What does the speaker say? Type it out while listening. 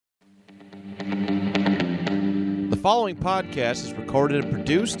following podcast is recorded and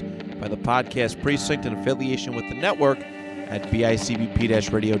produced by the Podcast Precinct in affiliation with the network at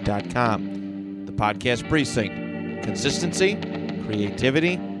bicbp-radio.com. The Podcast Precinct. Consistency,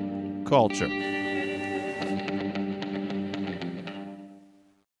 creativity, culture.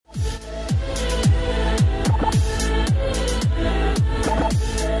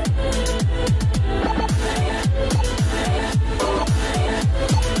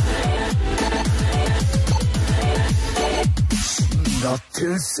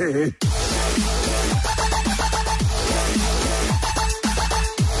 To say.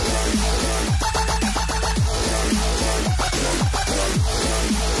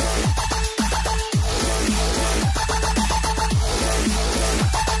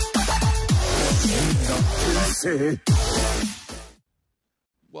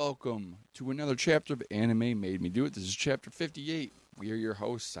 Welcome to another chapter of Anime Made Me Do It. This is chapter 58. We are your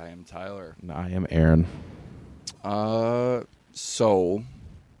hosts. I am Tyler. And I am Aaron. So,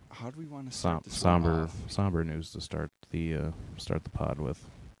 how do we want to start this somber news to start the pod with?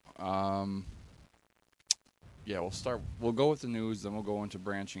 Yeah, we'll go with the news, then we'll go into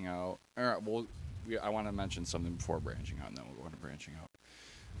branching out. All right, I want to mention something before branching out, and then we'll go into branching out.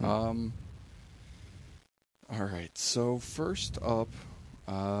 All right. So first up,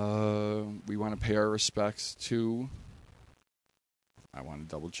 we want to pay our respects to. I want to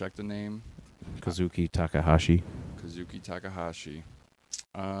double check the name. Kazuki Takahashi.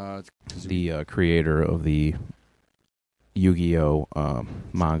 The creator of the Yu-Gi-Oh!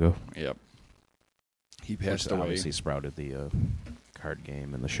 Manga. Yep. He passed which away. Obviously sprouted the card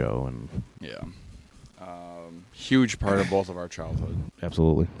game and the show. And yeah. Huge part of both of our childhood.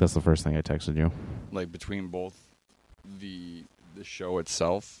 Absolutely. That's the first thing I texted you. Like, between both the show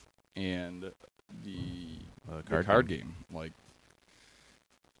itself and the card game. Like,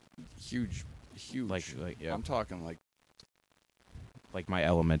 huge. Like yeah. I'm talking like my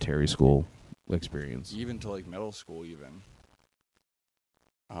elementary school experience. Even to like middle school even.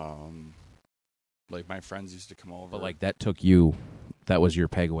 Like my friends used to come over. But like that was your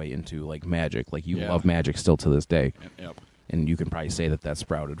pegway into like Magic. Like you love Magic still to this day. Yep. And you can probably say that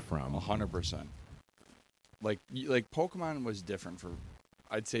sprouted from 100%. Like Pokemon was different for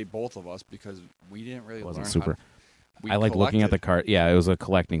I'd say both of us because we didn't really wasn't learn super. I like looking at the card. Yeah, it was a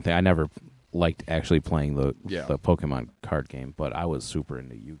collecting thing. I never liked actually playing the Pokemon card game, but I was super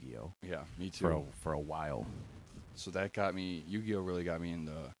into Yu-Gi-Oh. Yeah, me too. For a while. So that got me. Yu-Gi-Oh really got me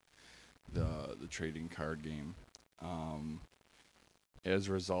into the trading card game. As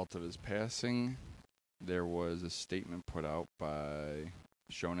a result of his passing, there was a statement put out by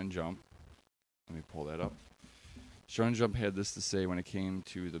Shonen Jump. Let me pull that up. Shonen Jump had this to say when it came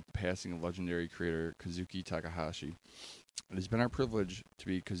to the passing of legendary creator Kazuki Takahashi. It has been our privilege to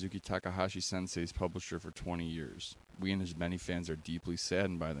be Kazuki Takahashi Sensei's publisher for 20 years. We and his many fans are deeply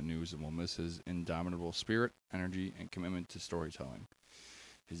saddened by the news and will miss his indomitable spirit, energy, and commitment to storytelling.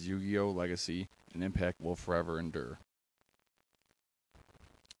 His Yu-Gi-Oh! Legacy and impact will forever endure.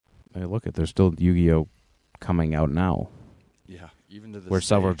 Hey, look, there's still Yu-Gi-Oh! Coming out now. Yeah, even to this we're day.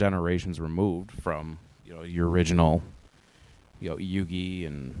 Several generations removed from your original Yu-Gi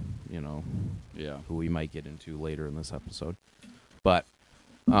and who we might get into later in this episode. But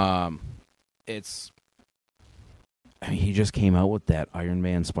he just came out with that Iron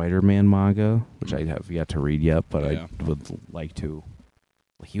Man Spider-Man manga, which I have yet to read yet, but I would like to.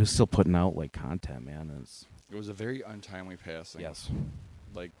 He was still putting out like content, man. It was a very untimely passing. Yes.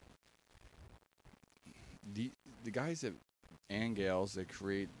 Like the guys and gals that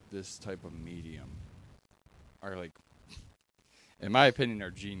create this type of medium are like, in my opinion,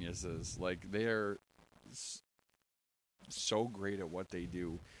 are geniuses. Like, they are so great at what they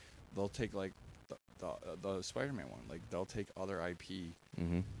do. They'll take like the Spider-Man one. Like, they'll take other IP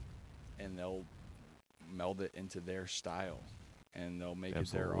and they'll meld it into their style, and they'll make it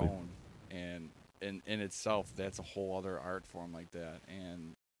their own. And in itself, that's a whole other art form like that.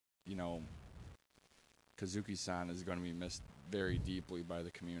 And Kazuki-san is going to be missed very deeply by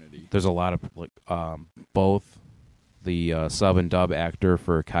the community. There's a lot of both the sub and dub actor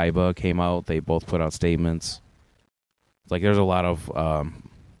for Kaiba came out. They both put out statements. Like, there's a lot of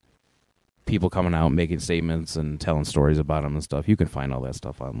people coming out making statements and telling stories about him and stuff. You can find all that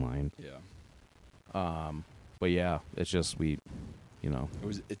stuff online. Yeah. But yeah, it's just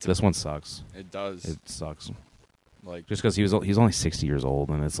this one sucks. It does. It sucks. Like, just because he's only 60 years old,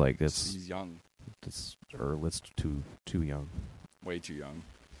 and it's like he's young. It's too young. Way too young.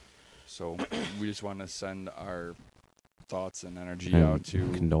 So we just want to send our thoughts and energy out to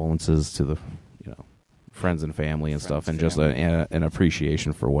condolences to the friends and family and stuff, and just an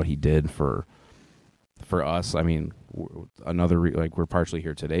appreciation for what he did for for us, I mean, we're partially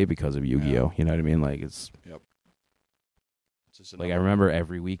here today because of Yu-Gi-Oh. Yeah. You know what I mean? Like it's Just like I remember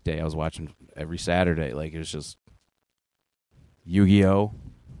every weekday I was watching every Saturday. Like it was just Yu-Gi-Oh,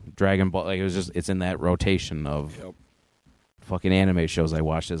 Dragon Ball. Like it's in that rotation of fucking anime shows I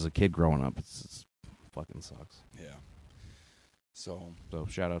watched as a kid growing up. It's fucking sucks. Yeah. So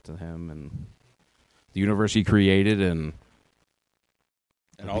shout out to him and the universe he created, and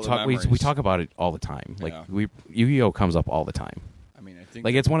all we talk about it all the time. Like Yu-Gi-Oh comes up all the time. I mean, I think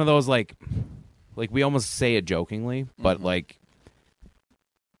like it's one of those like we almost say it jokingly, but like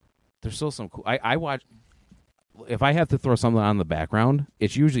there's still some cool. I watch. If I have to throw something on the background,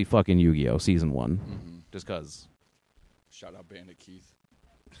 it's usually fucking Yu-Gi-Oh! Season 1. Just because. Shout out Bandit Keith.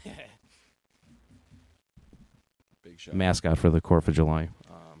 Big shout. Mascot for the 4th of July.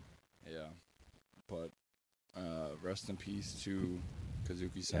 Yeah. But rest in peace to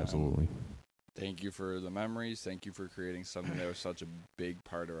Kazuki-san. Absolutely. Thank you for the memories. Thank you for creating something that was such a big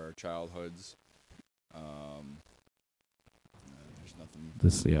part of our childhoods. There's nothing.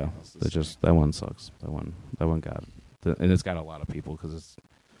 else to say. That one sucks. That one got, and it's got a lot of people because it's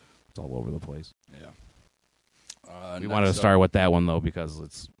all over the place. Yeah. We wanted to start with that one though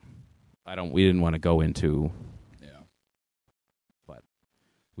because we didn't want to go into. Yeah. But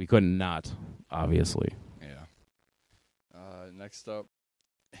we couldn't not, obviously. Yeah. Next up.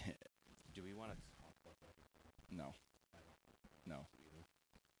 Do we want to talk about that? No.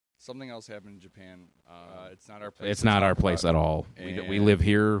 Something else happened in Japan. It's not our place. It's not our place at all. And We live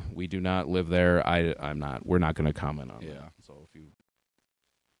here. We do not live there. I'm not. We're not going to comment on that. So if you,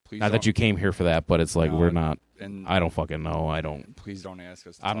 please not that you came here for that, but it's like we're not. And I don't fucking know. I don't. Please don't ask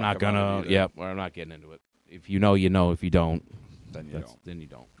us. I'm not about gonna. it either. Yep. I'm not getting into it. If you know, you know. If you don't, Then you don't. Then you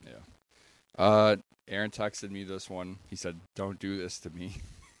don't. Yeah. Aaron texted me this one. He said, "Don't do this to me."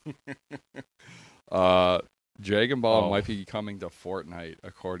 Dragon Ball might be coming to Fortnite,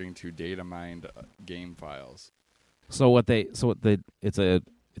 according to data mined game files. It's the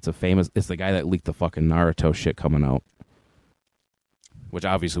guy that leaked the fucking Naruto shit coming out. Which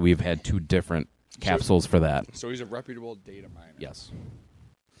obviously we've had 2 different capsules for that. So he's a reputable data miner. Yes.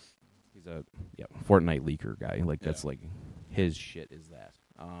 He's a Fortnite leaker guy. Like that's like his shit is that.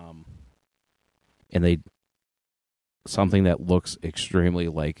 And something that looks extremely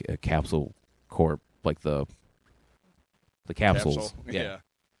like a capsule corp, like the capsules. Yeah.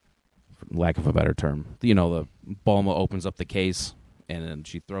 For lack of a better term. You know, the Bulma opens up the case and then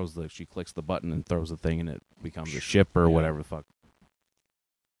she clicks the button and throws the thing and it becomes a ship or whatever the fuck.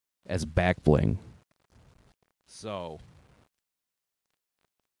 As back bling. So,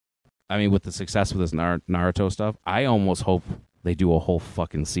 I mean, with the success of this Naruto stuff, I almost hope they do a whole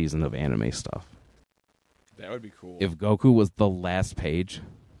fucking season of anime stuff. That would be cool. If Goku was the last page,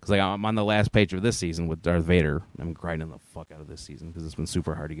 because like I'm on the last page of this season with Darth Vader, I'm grinding the fuck out of this season because it's been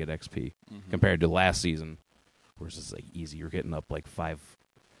super hard to get XP compared to last season, where it's just like easy. You're getting up like five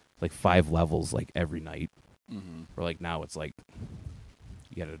levels like every night. Or like now it's like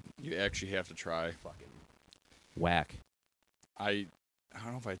you actually have to try. Fucking whack. I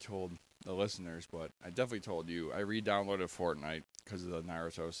don't know if I told the listeners, but I definitely told you. I re-downloaded Fortnite because of the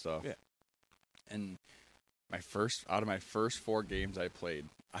Naruto stuff. Yeah. And out of my first 4 games I played,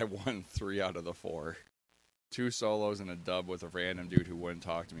 I won 3 out of the 4. 2 solos and a dub with a random dude who wouldn't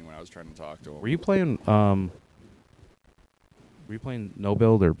talk to me when I was trying to talk to him. Were you playing no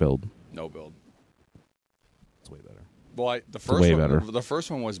build or build? No build. It's way better. Well, the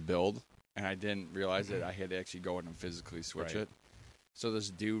first one was build, and I didn't realize that I had to actually go in and physically switch it. So this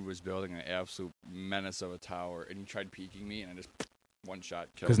dude was building an absolute menace of a tower, and he tried peeking me, and I just one shot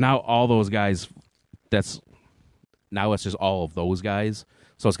killed him. Because now all those guys, now it's just all of those guys.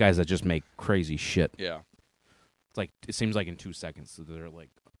 So it's guys that just make crazy shit. Yeah. It's like, it seems like in 2 seconds, they're like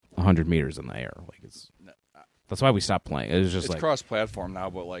 100 meters in the air. Like that's why we stopped playing. It's cross-platform now,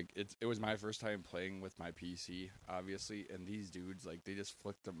 but like it was my first time playing with my PC, obviously, and these dudes like they just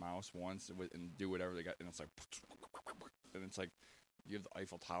flick the mouse once and do whatever they got, and it's like, and it's like you have the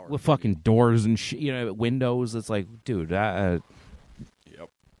Eiffel Tower with fucking doors and shit, windows. It's like, dude, yep.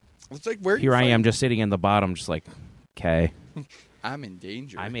 It's like where here I am, just sitting in the bottom, just like, okay, I'm in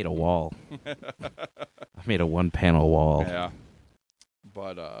danger. I made a wall. I made a 1-panel wall. Yeah,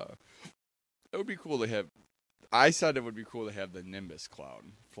 but it would be cool to have. I said it would be cool to have the Nimbus cloud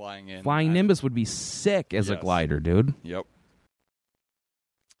flying in. Nimbus would be sick as a glider, dude. Yep.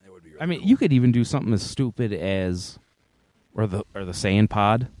 It would be. Really I mean, cool. you could even do something as stupid as, or the Saiyan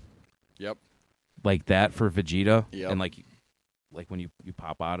pod. Yep. Like that for Vegeta. Yep. And like when you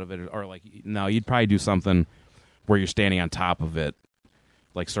pop out of it, or like now you'd probably do something where you're standing on top of it,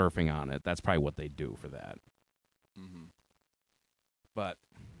 like surfing on it. That's probably what they do for that. Mm-hmm. But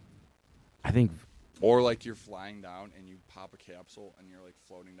I think Or like you're flying down and you pop a capsule and you're like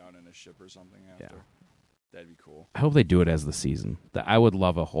floating down in a ship or something after. Yeah. That'd be cool. I hope they do it as the season. I would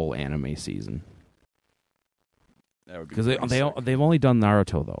love a whole anime season. That would be Because pretty sick. they've only done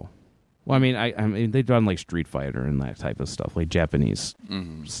Naruto though. Well, I mean they've done like Street Fighter and that type of stuff, like Japanese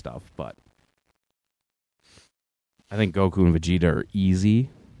Mhm. stuff. But I think Goku and Vegeta are easy.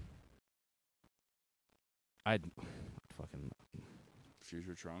 I'd fucking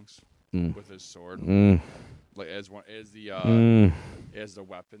Future Trunks mm, with his sword, mm, like as the as the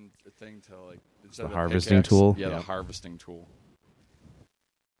weapon thing to like instead The of harvesting pickaxe, tool? Yeah, Yeah. the harvesting tool.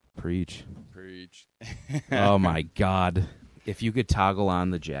 preach. Preach. Oh my god! If you could toggle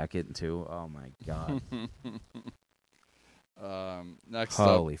on the jacket too, oh my god! Next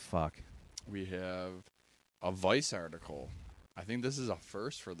Holy up, fuck! we have a Vice article. I think this is a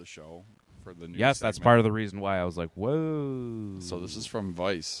first for the show for the news Yes, that's segment. part of the reason why I was like, whoa. So this is from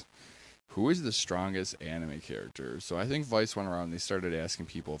Vice. Who is the strongest anime character? So I think Vice went around and they started asking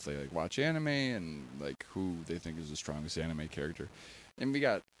people if they like watch anime and like who they think is the strongest anime character. And we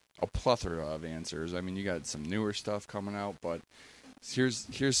got a plethora of answers. I mean, you got some newer stuff coming out, but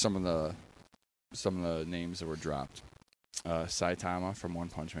here's some of the names that were dropped. Saitama from One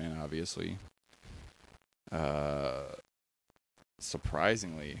Punch Man, obviously.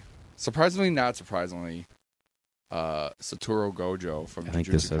 Surprisingly, not surprisingly, Satoru Gojo from I think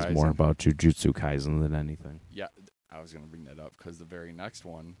Jujutsu this says Kaisen. more about Jujutsu Kaisen than anything. Yeah, I was going to bring that up because the very next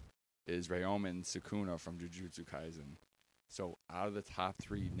one is Ryomen Sukuna from Jujutsu Kaisen. So out of the top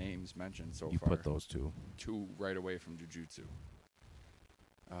 3 names mentioned so You far, put those two. 2 right away from Jujutsu.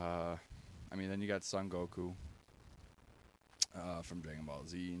 I mean, then you got Son Goku from Dragon Ball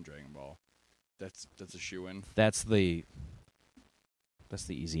Z and Dragon Ball. That's a shoo-in. That's the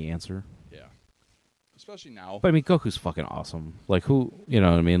easy answer. Yeah. Especially now. But I mean, Goku's fucking awesome. Like who, you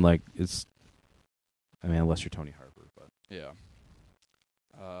know what I mean? Like unless you're Tony Harper, but Yeah.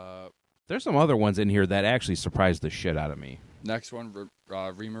 there's some other ones in here that actually surprised the shit out of me. Next one,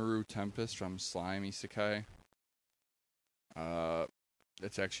 Rimuru Tempest from Slime Isekai.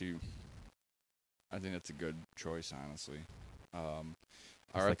 That's actually, I think that's a good choice, honestly.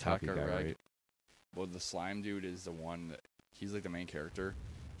 He's the copy Arataka guy, Reg. right? Well, the slime dude is the one that he's like the main character.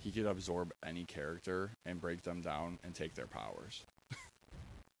 He could absorb any character and break them down and take their powers.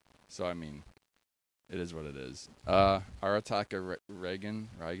 So I mean, it is what it is. Arataka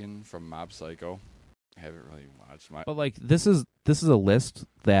Reigen from Mob Psycho. I haven't really watched my. But like this is a list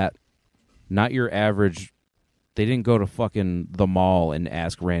that not your average. They didn't go to fucking the mall and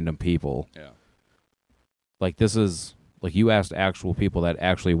ask random people. Yeah. Like this is like you asked actual people that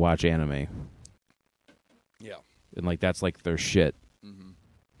actually watch anime, Yeah. and like that's like their shit. Mm-hmm.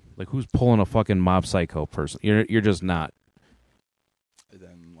 Like who's pulling a fucking Mob Psycho person? You're just not. And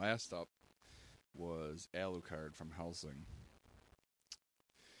then last up was Alucard from Helsing.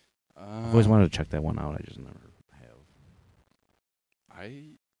 I've always wanted to check that one out. I just never have.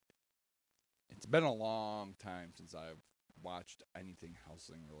 It's been a long time since I've watched anything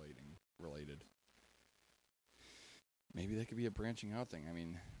Helsing related. Maybe that could be a branching out thing. I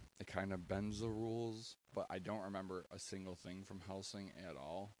mean, it kind of bends the rules, but I don't remember a single thing from Helsing at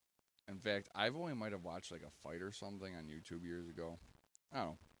all. In fact, I've only might have watched like a fight or something on YouTube years ago. I don't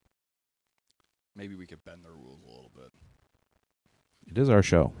know. Maybe we could bend the rules a little bit. It is our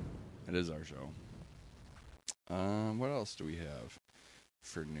show. It is our show. What else do we have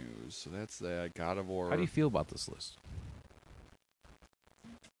for news? So that's that. God of War. How do you feel about this list?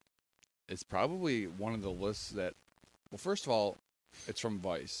 It's probably one of the lists that. Well, first of all, it's from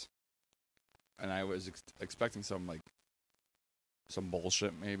Vice, and I was expecting some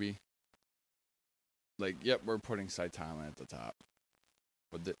bullshit maybe. Like, yep, we're putting Saitama at the top,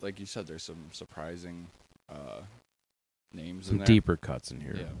 but like you said, there's some surprising names in Some there. deeper cuts in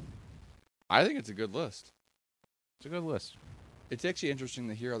here. Yeah, I think it's a good list. It's a good list. It's actually interesting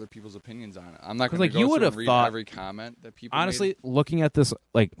to hear other people's opinions on it. I'm not 'Cause, going like, to you go would through have and read thought- every comment that people Honestly, made. looking at this,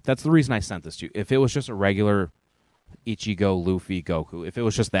 like that's the reason I sent this to you. If it was just a regular Ichigo, Luffy, Goku, if it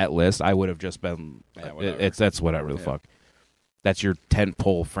was just that list, I would have just been. Yeah, whatever. That's whatever the Yeah. fuck. That's your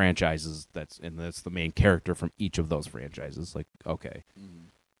tentpole franchises. That's the main character from each of those franchises. Like, okay, Mhm.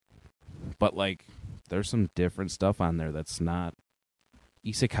 but like, there's some different stuff on there that's not.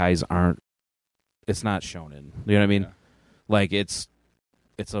 Isekais aren't. It's not shonen. You know what I mean? Yeah. Like it's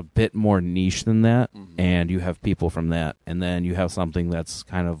a bit more niche than that, Mhm. and you have people from that, and then you have something that's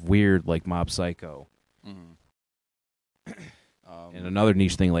kind of weird like Mob Psycho, Mhm. and another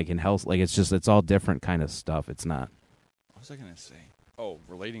niche thing like in Hell's. Like it's all different kind of stuff. It's not. What was I going to say? Oh,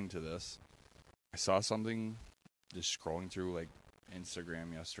 relating to this, I saw something just scrolling through like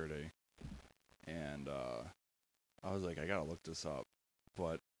Instagram yesterday, and I was like, I gotta look this up.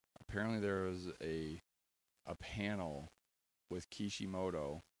 But apparently there was a panel with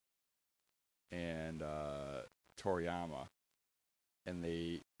Kishimoto and Toriyama, and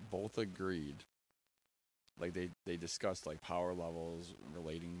they both agreed. Like they discussed like power levels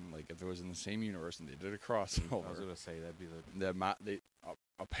relating, like if it was in the same universe and they did a crossover. I was gonna say that'd be They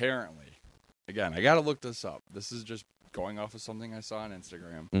apparently, again, I gotta look this up. This is just going off of something I saw on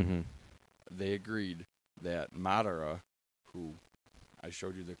Instagram. Mm-hmm. They agreed that Madara, who I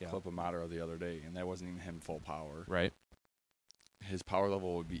showed you the clip of Madara the other day, and that wasn't even him full power. Right. His power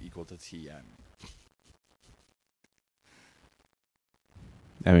level would be equal to TN.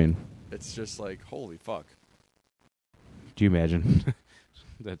 I mean, It's just like, holy fuck. do you imagine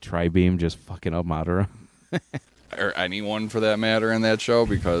the Tri-Beam just fucking up Madara? Or anyone for that matter in that show,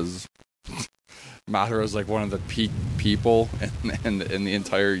 because Madara is like one of the peak people in the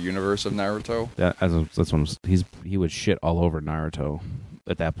entire universe of Naruto. That's when he would shit all over Naruto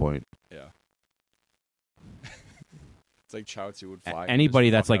at that point. Yeah. It's like Chaozu would fly. Anybody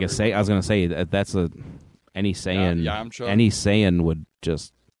that's like a Saiyan, I was gonna say that's any Saiyan. Yamcha. Any Saiyan would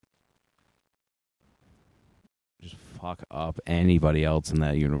just fuck up anybody else in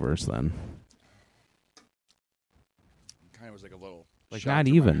that universe. Then, Kind of was like a little like shot not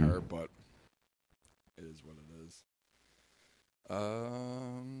to my even. heart, but it is what it is.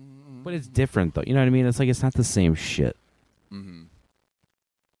 But it's different though. You know what I mean? It's like it's not the same shit. Mm-hmm.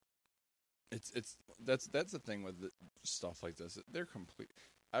 It's that's the thing with stuff like this. They're complete.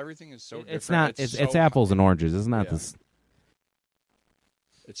 Everything is so different. It's not. It's It's so apples and oranges. It's not Yeah. this.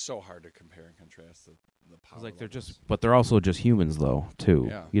 It's so hard to compare and contrast the power. It's like they're levels. just, but they're also just humans though too.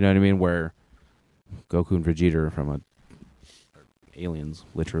 Yeah. You know what I mean? Where Goku and Vegeta are from aliens,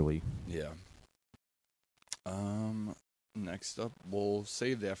 literally. Yeah. Next up, we'll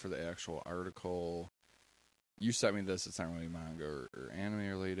save that for the actual article. You sent me this. It's not really manga or anime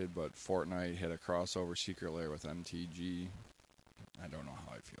related, but Fortnite had a crossover Secret Lair with MTG. I don't know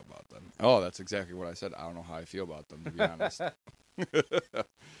how I feel about them. Oh, that's exactly what I said. I don't know how I feel about them, to be honest.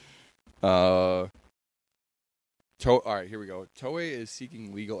 All right, here we go. Toei is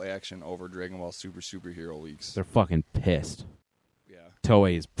seeking legal action over Dragon Ball Super Superhero leaks. They're fucking pissed. Yeah.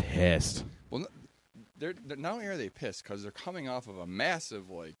 Toei is pissed. Well, they're not only are they pissed because they're coming off of a massive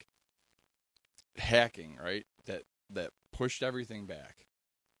like hacking, right? That pushed everything back,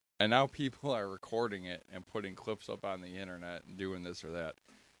 and now people are recording it and putting clips up on the internet and doing this or that.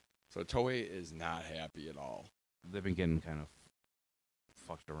 So Toei is not happy at all. They've been getting kind of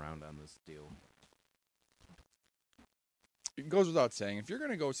fucked around on this deal. It goes without saying, if you're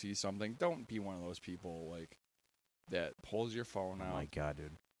gonna go see something, don't be one of those people like that pulls your phone out. Oh my god,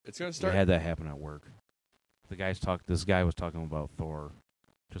 dude! It's gonna We start. had that happen at work. This guy was talking about Thor,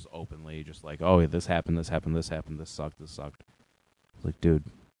 just openly, just like, oh, this happened, this happened, this happened, this sucked. I was like, dude,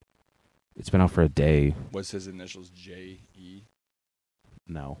 it's been out for a day. Was his initials J.E.?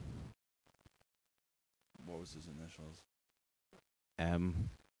 No, What was his initials? M.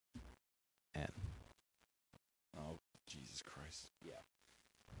 Oh, Jesus Christ. Yeah.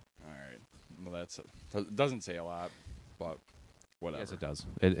 All right. Well, it doesn't say a lot, but whatever. Yes, it does.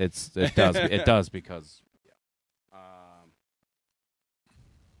 It does. It does because.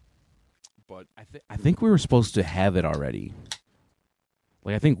 But I think we were supposed to have it already.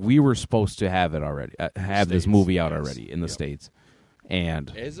 Like I think we were supposed to have it already. Have this States, movie out yes. already in the Yep. States, and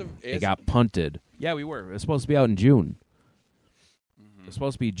it it got punted. Yeah, we were. It was supposed to be out in June. It was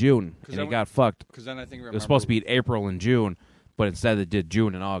supposed to be June, and then it got fucked. Because then I think It was supposed to be April and June, but instead it did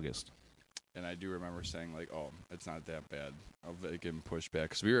June and August. And I do remember saying like, "Oh, it's not that bad." Of it getting pushed back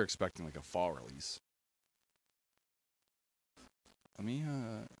because we were expecting like a fall release. Let me.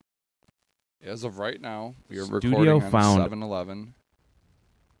 As of right now, we are Studio recording on found- 7/11.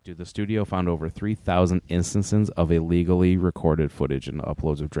 Dude, the studio found over 3,000 instances of illegally recorded footage and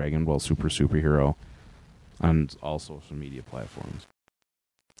uploads of Dragon Ball Super Superhero on all social media platforms.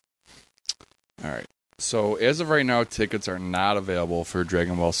 All right. So as of right now, tickets are not available for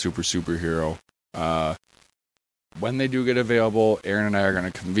Dragon Ball Super Superhero. When they do get available, Aaron and I are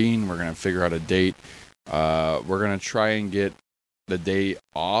going to convene. We're going to figure out a date. We're going to try and get the day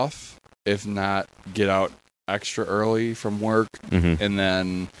off. If not, get out extra early from work Mm-hmm. and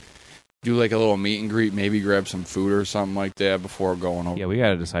then do like a little meet and greet. Maybe grab some food or something like that before going over. Yeah, we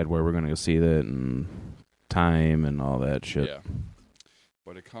got to decide where we're going to go see that and time and all that shit. Yeah.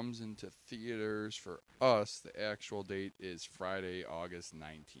 But it comes into theaters for us. The actual date is Friday, August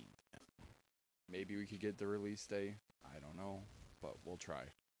 19th. Maybe we could get the release day. I don't know. but we'll try.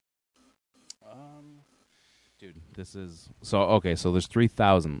 Dude, this is so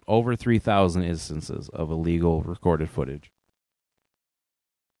there's over 3,000 instances of illegal recorded footage.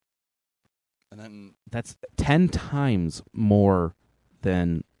 And then That's 10 times more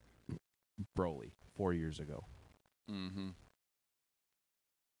than Broly 4 years ago.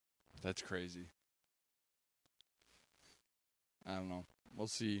 That's crazy. I don't know. We'll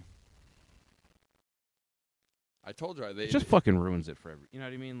see. I told you It just fucking ruins it for every. You know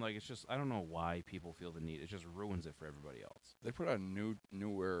what I mean? Like, it's just, I don't know why people feel the need. It just ruins it for everybody else. they put out a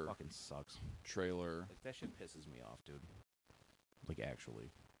newer Fucking sucks. trailer. Like, that shit pisses me off, dude. Like, actually.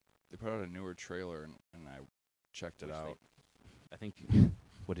 They put out a newer trailer, and I checked it Which out. I think.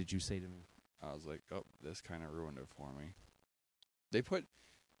 What did you say to me? I was like, oh, this kind of ruined it for me. They put.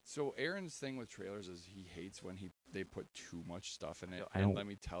 So Aaron's thing with trailers is he hates when they put too much stuff in it. And let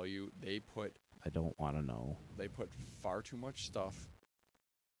me tell you, I don't want to know. They put far too much stuff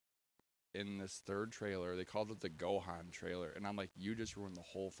in this third trailer. They called it the Gohan trailer, and I'm like, you just ruined the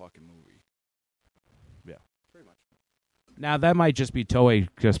whole fucking movie. Yeah, pretty much. Now that might just be Toei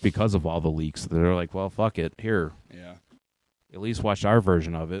just because of all the leaks. They're like, well, fuck it, here. Yeah, at least watch our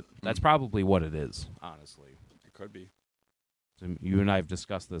version of it. That's probably what it is, honestly. It could be. So you and I have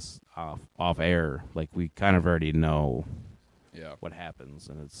discussed this off air. Like, we kind of already know what happens,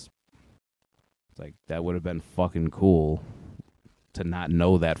 and it's like, that would have been fucking cool to not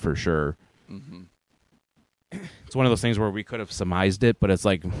know that for sure. Mm-hmm. It's one of those things where we could have surmised it, but it's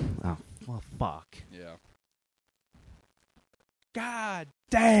like, oh, well, fuck. Yeah. God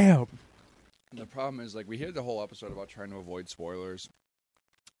damn. And the problem is, like, we had the whole episode about trying to avoid spoilers.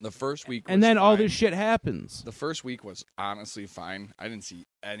 The first week was and then all fine. this shit happens. The first week was honestly fine. I didn't see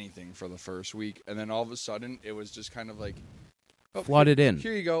anything for the first week. And then all of a sudden, it was just kind of like... Oh, flooded in.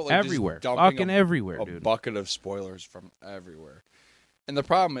 Here you go. Like, everywhere. just dumping Fucking everywhere, a dude. bucket of spoilers from everywhere. And the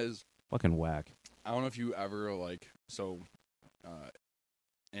problem is... Fucking whack. I don't know if you ever, like... So,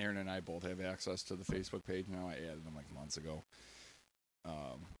 Aaron and I both have access to the Facebook page now. I added them, like, months ago.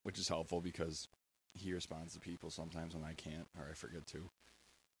 Which is helpful because he responds to people sometimes when I can't, or I forget to.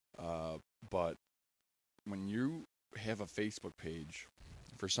 But when you have a Facebook page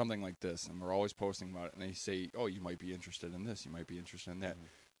for something like this, and we're always posting about it, and they say, oh, you might be interested in this, you might be interested in that.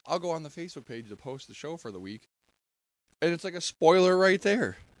 I'll go on the Facebook page to post the show for the week, and it's like a spoiler right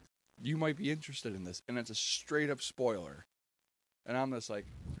there. You might be interested in this, and it's a straight-up spoiler. And I'm just like...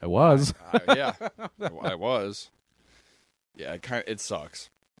 It was. Yeah, I was. Yeah, it sucks.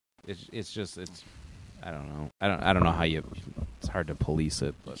 It's just I don't know. I don't know how you. It's hard to police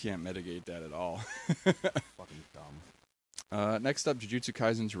it, but you can't mitigate that at all. fucking dumb. Next up, Jujutsu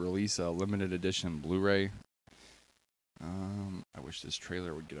Kaisen to release a limited edition Blu-ray. I wish this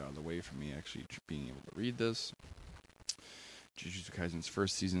trailer would get out of the way for me actually being able to read this. Jujutsu Kaisen's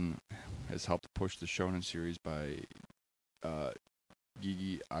first season has helped push the Shonen series by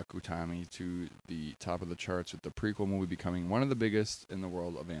Gigi Akutami to the top of the charts, with the prequel movie becoming one of the biggest in the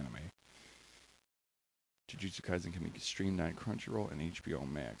world of anime. Jujutsu Kaisen can be streamed on Crunchyroll and HBO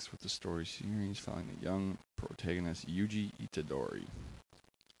Max, with the story series following the young protagonist Yuji Itadori.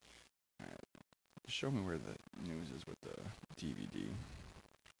 Show me where the news is with the DVD.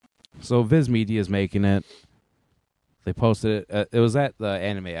 So Viz Media is making it. They posted it. It was at the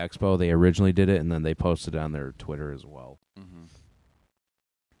Anime Expo. They originally did it, and then they posted it on their Twitter as well. Mm-hmm.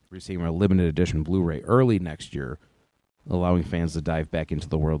 Receiving a limited edition Blu-ray early next year, allowing fans to dive back into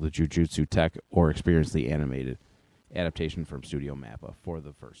the world of Jujutsu Tech or experience the animated adaptation from Studio Mappa for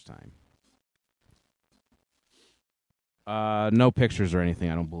the first time. No pictures or anything,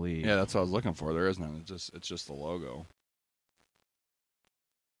 I don't believe. Yeah, that's what I was looking for. There is none. It's just the logo.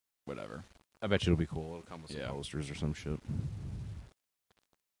 Whatever. I bet you it'll be cool. It'll come with some posters or some shit.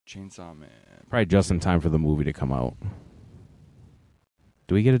 Chainsaw Man. Probably just in time for the movie to come out.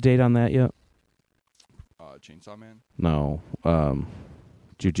 Do we get a date on that yet? Chainsaw Man? No.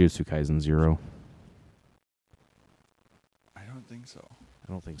 Jujutsu Kaisen 0. I don't think so.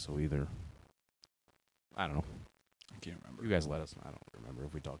 I don't think so either. I don't know. I can't remember. You guys let us know. I don't remember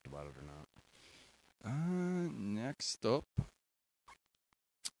if we talked about it or not. Next up,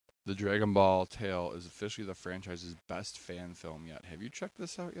 the Dragon Ball tale is officially the franchise's best fan film yet. Have you checked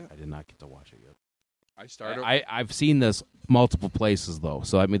this out yet? I did not get to watch it yet. I started. I've seen this multiple places though,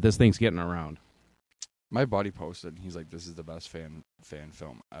 so I mean this thing's getting around. My buddy posted, he's like, "This is the best fan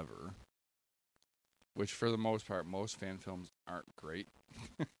film ever." Which, for the most part, most fan films aren't great.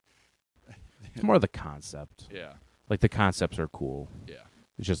 It's more the concept. Yeah. Like the concepts are cool. Yeah.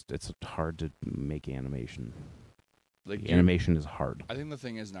 It's hard to make animation. Like The animation is hard. I think the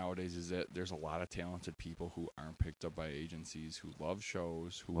thing is nowadays is that there's a lot of talented people who aren't picked up by agencies who love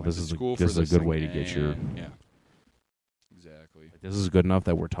shows who Well, went this to is a- school this for is a this good thing, way to get your- and- yeah. Exactly. This is good enough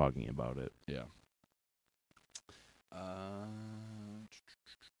that we're talking about it. Yeah.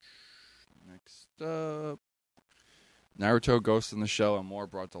 Next up, Naruto, Ghost in the Shell, and more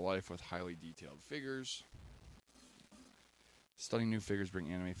brought to life with highly detailed figures. Stunning new figures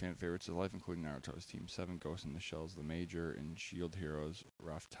bring anime fan favorites to life, including Naruto's Team 7, Ghost in the Shell's The Major, and Shield Heroes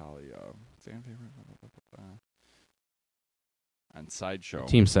Raftalia. Fan favorite? Blah, blah, blah, blah. And Sideshow.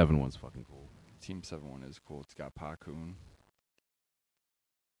 Team 7 one's fucking cool. Team 7 one is cool. It's got Pakun.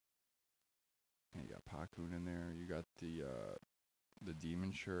 And you got Pakun in there. You got the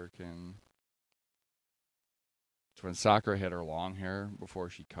Demon Shuriken. It's when Sakura had her long hair before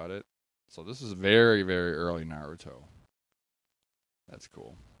she cut it. So this is very, very early Naruto. That's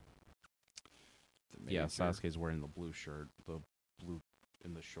cool. The Yeah, Major. Sasuke's wearing the blue shirt, the blue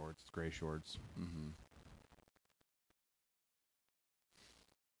in the shorts, gray shorts. Mm-hmm.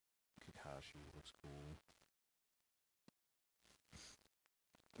 Kakashi looks cool.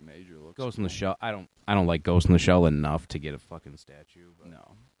 The Major looks Ghost in the cool. Shell. I don't like Ghost in the Shell enough to get a fucking statue. But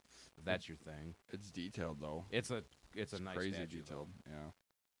No. if that's your thing. It's detailed, though. It's a nice crazy statue, detailed. Yeah.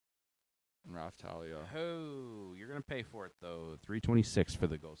 And Raftalia. Oh, you're gonna pay for it though. $326 for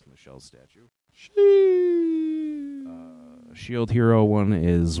the Ghost in the Shell statue. Shield Hero one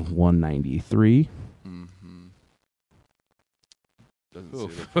is $193. Mm-hmm. Doesn't say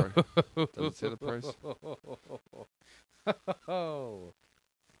the price. Doesn't say the price. Oh,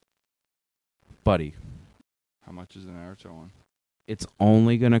 buddy, How much is the Naruto one? it's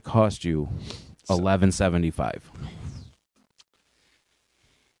only gonna cost you $11.75.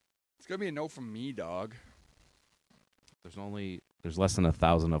 It's gonna be a no from me, dog. There's less than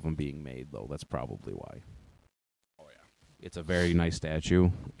 1,000 of them being made though. That's probably why. Oh yeah, It's a very nice statue,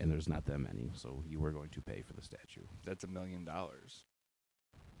 and there's not that many, so you were going to pay for the statue. that's $1 million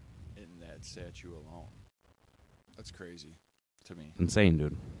in that statue alone. That's crazy to me. Insane,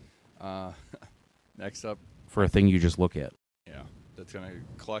 dude. Next up, For a thing you just look at. yeah, that's gonna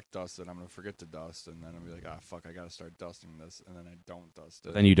collect dust, and I'm gonna forget to dust, and then I'll be like, ah, fuck, I gotta start dusting this, and then I don't dust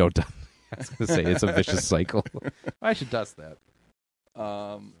it. Then you don't. I was gonna say it's a vicious cycle. I should dust that.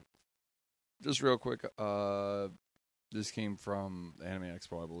 Just real quick, this came from the Anime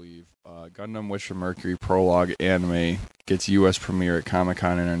Expo, I believe. Gundam Witch from Mercury Prologue Anime gets U.S. premiere at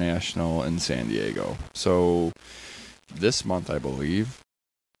Comic-Con International in San Diego. So this month, I believe,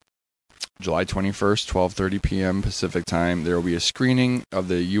 July 21st, 12:30 p.m. Pacific Time, there will be a screening of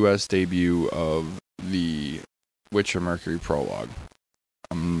the U.S. debut of the Witch of Mercury Prologue.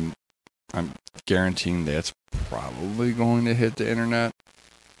 I'm guaranteeing that's probably going to hit the internet.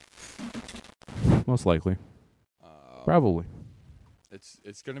 Most likely. Probably.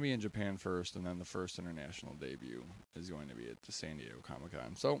 It's going to be in Japan first, and then the first international debut is going to be at the San Diego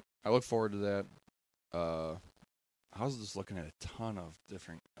Comic-Con. So I look forward to that. I was just looking at a ton of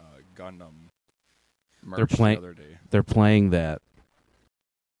different Gundam merch the other day. They're playing that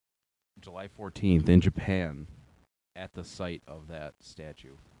July 14th in Japan at the site of that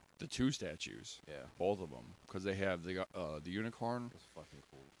statue. The two statues, Yeah. both of them, because they have the unicorn. That's fucking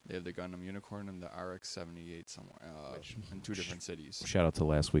cool. They have the Gundam unicorn and the RX-78 somewhere in two different cities. Shout out to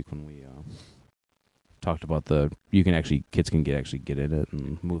last week when we talked about kids can get in it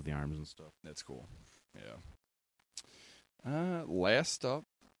and move the arms and stuff. That's cool. Yeah. Last up,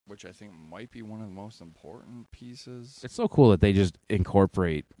 which I think might be one of the most important pieces. It's so cool that they just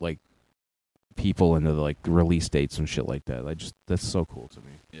incorporate like people into the, like release dates and shit like that. That's so cool to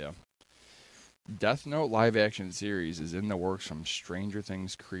me. Yeah. Death Note live action series is in the works from Stranger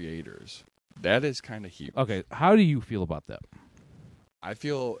Things creators. That is kind of huge. Okay, how do you feel about that? I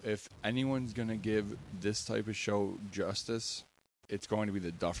feel if anyone's going to give this type of show justice, it's going to be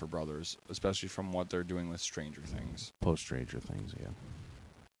the Duffer Brothers, especially from what they're doing with Stranger Things. Post Stranger Things,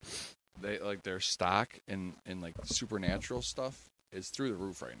 yeah. They like their stock in like supernatural stuff is through the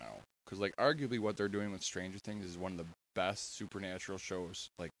roof right now. Because like arguably what they're doing with Stranger Things is one of the best supernatural shows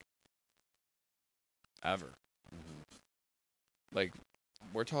like ever. Like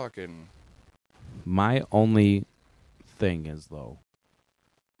we're talking. My only thing is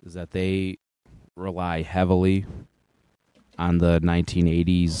that they rely heavily on the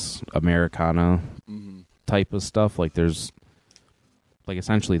 1980s Americana type of stuff. Like there's like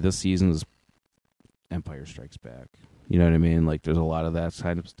essentially this season is Empire Strikes Back. You know what I mean? Like there's a lot of that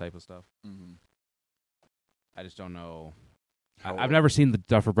kind of type of stuff. Mm-hmm. I just don't know. I've never seen the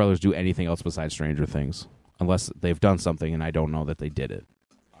Duffer Brothers do anything else besides Stranger Things, unless they've done something and I don't know that they did it.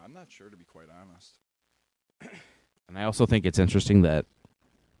 I'm not sure, to be quite honest. And I also think it's interesting that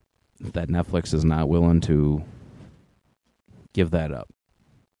Netflix is not willing to give that up.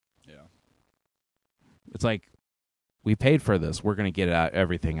 Yeah. It's like, we paid for this. We're going to get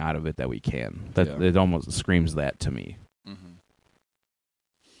everything out of it that we can. Yeah. It almost screams that to me. Mm-hmm.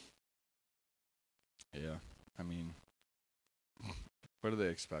 Yeah. I mean, what do they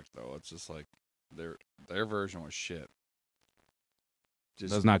expect, though? It's just like their version was shit.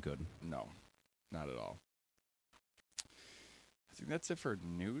 That's not good. No, not at all. I think that's it for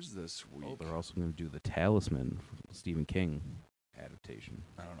news this week. Oh, they're also going to do the Talisman Stephen King adaptation.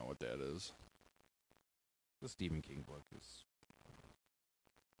 I don't know what that is. The Stephen King book is...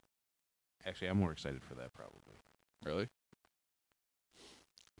 Actually, I'm more excited for that, probably. Really?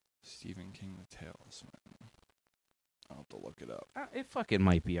 Stephen King, The Talisman. I'll have to look it up. It fucking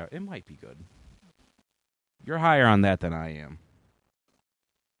might be. It might be good. You're higher on that than I am.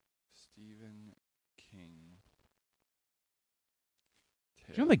 Stephen King.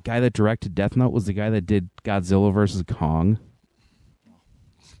 Do you know the guy that directed Death Note was the guy that did Godzilla vs. Kong?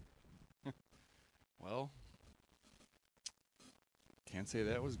 Well, can't say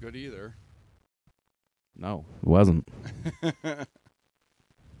that was good either. No, it wasn't.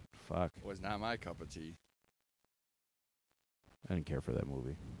 Fuck. Was not my cup of tea. I didn't care for that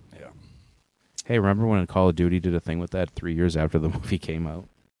movie. Yeah. Hey, remember when Call of Duty did a thing with that 3 years after the movie came out?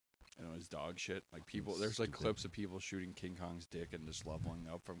 And it was dog shit. Like people, there's like clips of people shooting King Kong's dick and just leveling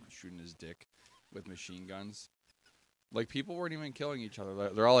up from shooting his dick with machine guns. Like people weren't even killing each other.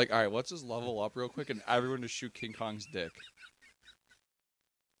 They're all like, "All right, let's just level up real quick and everyone just shoot King Kong's dick."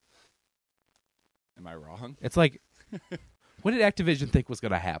 Am I wrong? It's like, what did Activision think was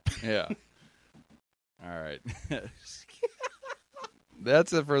going to happen? Yeah. All right.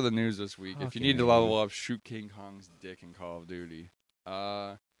 That's it for the news this week. If you need to level up, shoot King Kong's dick in Call of Duty.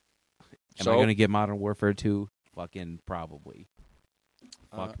 Am I going to get Modern Warfare 2? Fucking probably.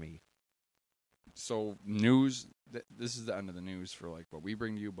 Fuck me. So news. This is the end of the news for like what we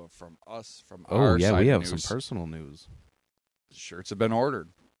bring to you, but from us, from Oh our yeah, side we of have news, some personal news. Shirts have been ordered.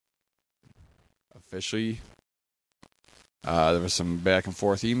 Officially. There was some back and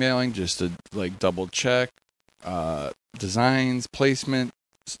forth emailing just to like double check designs, placement,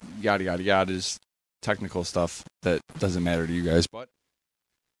 yada yada yada, just technical stuff that doesn't matter to you guys. But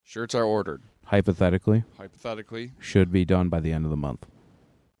shirts are ordered. Hypothetically, Should be done by the end of the month.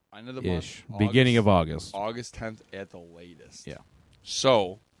 End of the Ish. month. Beginning of August. August 10th at the latest. Yeah.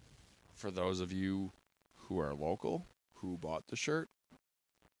 So, for those of you who are local, who bought the shirt,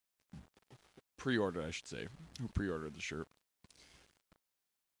 pre-ordered, I should say, who pre-ordered the shirt,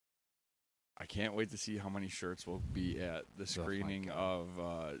 I can't wait to see how many shirts will be at the screening of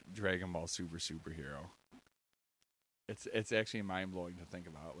Dragon Ball Super Superhero. It's actually mind-blowing to think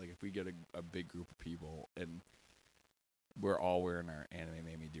about. Like, if we get a big group of people and we're all wearing our Anime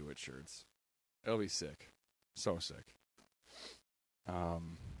Made Me Do It shirts, it'll be sick. So sick.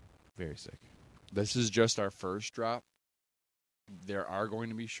 Very sick. This is just our first drop. There are going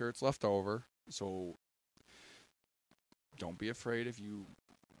to be shirts left over, so don't be afraid if you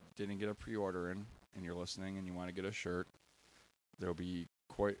didn't get a pre-order in and you're listening and you want to get a shirt. There'll be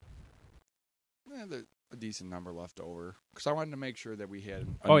quite a decent number left over because I wanted to make sure that we had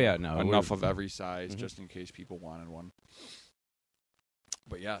enough of every size just in case people wanted one.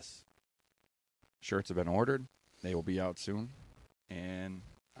 But yes, shirts have been ordered. They will be out soon, and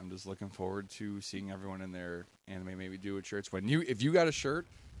I'm just looking forward to seeing everyone in their Anime Maybe Do It shirts. If you got a shirt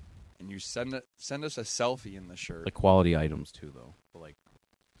and you send us a selfie in the shirt, The quality items too, though. Like,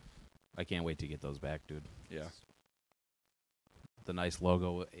 I can't wait to get those back, dude. yeah, The nice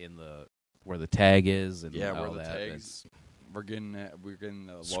logo in where the tag is, and yeah, all where the that. tags. We're getting the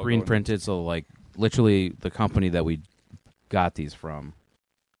logo Screen printed. So, like, literally, the company that we got these from,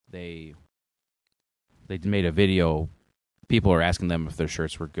 they made a video. People are asking them if their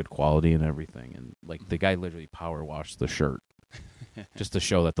shirts were good quality and everything, and like the guy literally power washed the shirt just to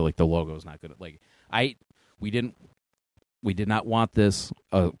show that the logo is not good. Like, we did not want this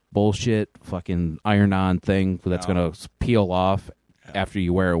bullshit fucking iron-on thing that's gonna peel off after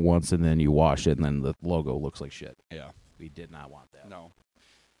you wear it once and then you wash it and then the logo looks like shit. Yeah, we did not want that. no.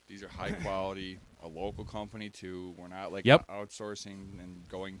 These are high quality, a local company too. We're not like outsourcing and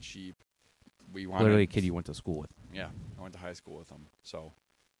going cheap. We want literally a kid you went to school with. Yeah, I went to high school with them. So,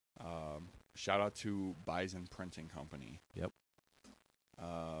 shout out to Bison Printing Company. Yep.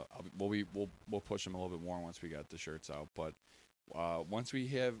 We'll push them a little bit more once we got the shirts out. But once we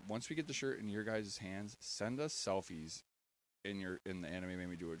get the shirt in your guys' hands, send us selfies in the Anime Made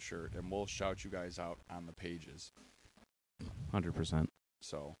Me Do It shirt, and we'll shout you guys out on the pages. 100%.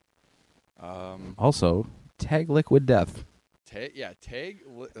 So, also, Tag Liquid Death. Tag.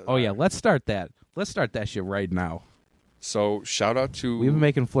 Oh yeah, let's start that. Let's start that shit right now. So shout out to. We've been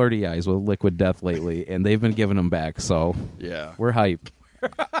making flirty eyes with Liquid Death lately, and they've been giving them back. So Yeah, we're hype.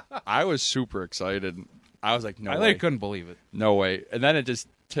 I was super excited. I was like, no way. couldn't believe it. No way. And then it just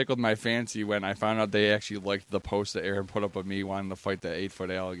tickled my fancy when I found out they actually liked the post that Aaron put up of me wanting to fight the 8-foot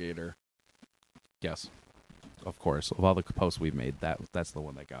alligator. Yes, of course. Of all the posts we've made, that's the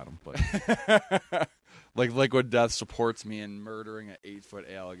one that got him. But Like Liquid Death supports me in murdering an 8-foot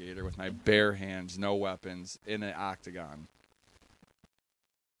alligator with my bare hands, no weapons, in an octagon.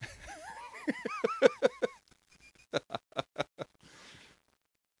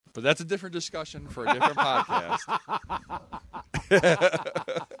 But that's a different discussion for a different podcast.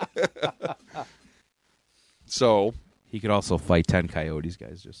 So he could also fight 10 coyotes,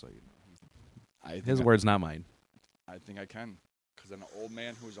 guys. Just so you know, his words, not mine. I think I can, because an old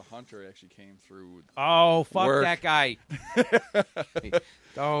man who's a hunter actually came through. Oh, fuck work. that guy!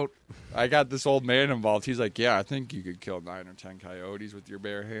 Don't. I got this old man involved. He's like, "Yeah, I think you could kill 9 or 10 coyotes with your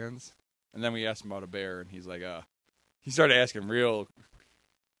bare hands." And then we asked him about a bear, and he's like, he started asking real.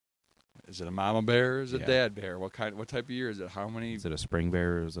 Is it a mama bear? Or is it a dad bear? What type of year is it? How many? Is it a spring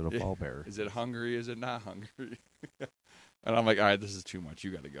bear or is it a fall bear? Is it hungry? Is it not hungry? And I'm like, all right, this is too much.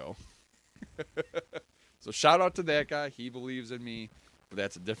 You got to go. So shout out to that guy. He believes in me, but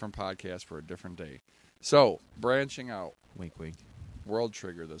that's a different podcast for a different day. So branching out, Wink, wink. World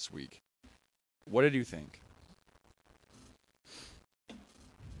Trigger this week. What did you think?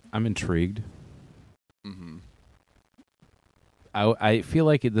 I'm intrigued. Mm-hmm. I feel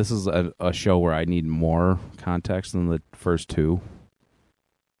like this is a show where I need more context than the first two.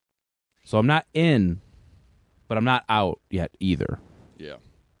 So I'm not in, but I'm not out yet either. Yeah.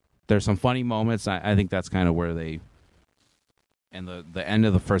 There's some funny moments. I think that's kind of where they... And the end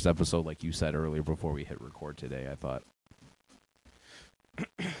of the first episode, like you said earlier before we hit record today, I thought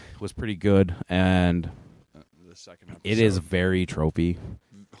was pretty good. And The second episode. it is very tropey.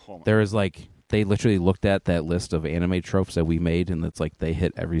 Oh my There is like... They literally looked at that list of anime tropes that we made, and it's like they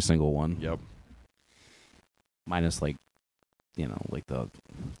hit every single one. Yep. Minus like, like the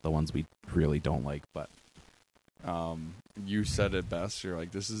ones we really don't like. But You said it best. You're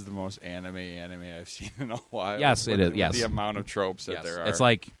like, this is the most anime I've seen in a while. Yes, it is. Yes, The amount of tropes that yes. there are. It's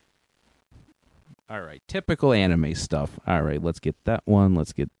like, all right, typical anime stuff. All right, let's get that one.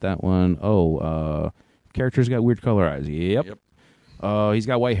 Let's get that one. Oh, character's got weird color eyes. Yep. He's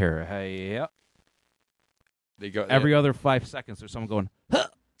got white hair. Hey, yep. They go Every other 5 seconds, there's someone going,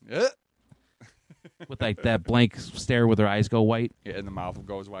 huh! With like that blank stare where their eyes go white. Yeah, and the mouth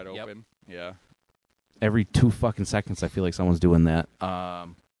goes wide Yep. open. Yeah. Every 2 fucking seconds, I feel like someone's doing that.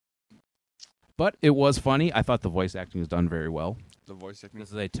 But it was funny. I thought the voice acting was done very well. The voice acting. This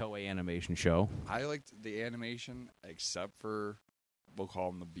is a Toei animation show. I liked the animation, except for, we'll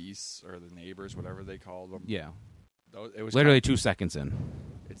call them the beasts or the neighbors, whatever they call them. Yeah. It was Literally 2 seconds in.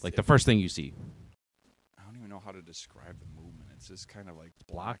 Like the first thing you see. I don't even know how to describe the movement. It's just kind of like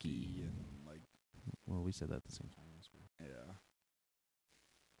Blocky. and like, Well, we said that at the same time. yeah.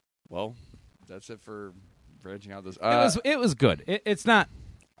 Well, that's it for branching out this. It was good. It's not.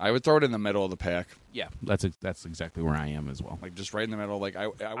 I would throw it in the middle of the pack, Yeah, that's exactly where I am as well. like just right in the middle. Like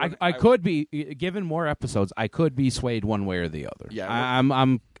I could be given more episodes. I could be swayed one way or the other. Yeah,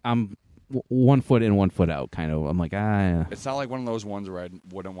 I'm 1 foot in, 1 foot out. Kind of. I'm like It's not like one of those ones where I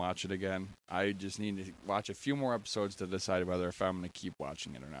wouldn't watch it again. I just need to watch a few more episodes to decide whether if I'm going to keep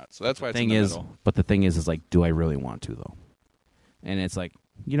watching it or not. So that's why it's in the middle. But the thing is like, do I really want to though? And it's like,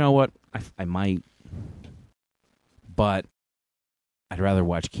 you know what? I might, but I'd rather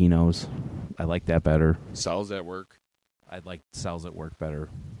watch Kino's. I like that better. Cells at work. I'd like Cells at Work better.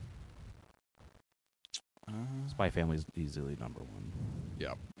 Spy Family's easily number 1.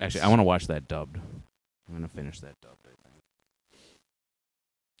 Yeah. Actually, I want to watch that dubbed. I'm going to finish that dubbed, I think.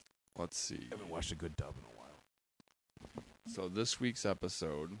 Let's see. I haven't watched a good dub in a while. So this week's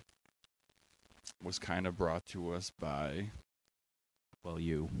episode was kind of brought to us by, Well,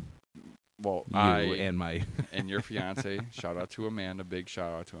 you I and my... and your fiance. Shout out to Amanda. Big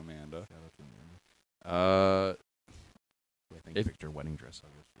shout out to Amanda. I think If- picked her wedding dress out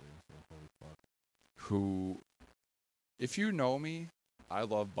yesterday. Holy fuck. Who, if you know me, I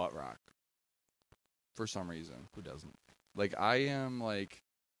love butt rock. For some reason. Who doesn't? Like, I am like,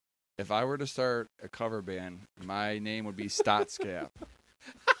 if I were to start a cover band, my name would be Stotscap.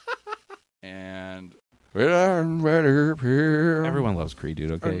 And Everyone loves Creed,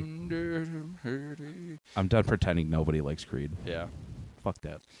 dude, okay? I'm done pretending nobody likes Creed. Yeah. Fuck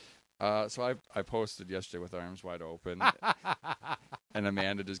that. So I posted yesterday with arms wide open, and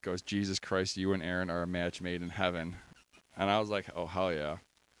Amanda just goes, "Jesus Christ, you and Aaron are a match made in heaven," and I was like, "Oh hell yeah!"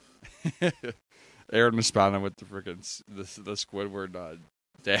 Aaron responded with the freaking the Squidward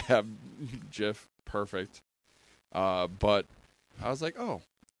dab gif, perfect. But I was like, "Oh,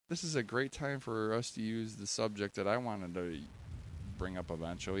 this is a great time for us to use the subject that I wanted to bring up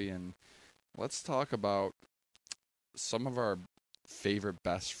eventually, and let's talk about some of our favorite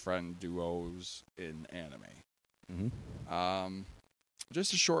best friend duos in anime." Mm-hmm.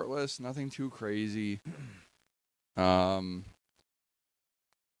 Just a short list, nothing too crazy.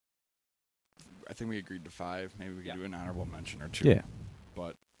 I think we agreed to 5. Maybe we could do an honorable mention or 2. Yeah.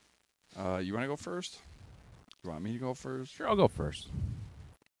 But you want to go first? You want me to go first? Sure, I'll go first.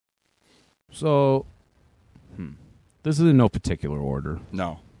 So, this is in no particular order.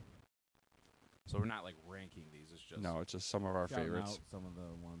 No. So we're not like ranking these. It's just No, it's just some of our shouting favorites. out some of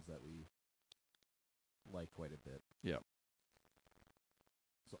the ones that we like quite a bit. Yep.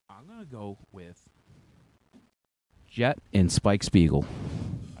 So I'm gonna go with Jet and Spike Spiegel.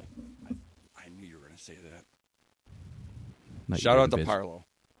 I knew you were going to say that. Not Shout you, out to bitch. Parlo.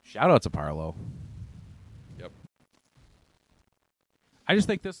 Shout out to Parlo. Yep. I just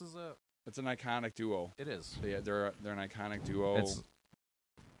think this is a. It's an iconic duo. It is. They're an iconic duo. It's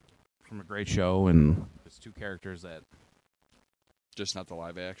from a great show, and it's two characters that. Just not the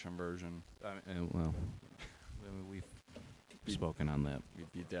live action version. Well, we've spoken on that. We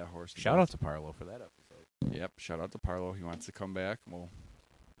beat that horse. Shout out to Parlo for that episode. Yep. Shout out to Parlo. He wants to come back. We'll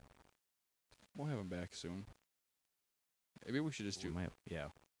have him back soon. Maybe we should just do. Yeah.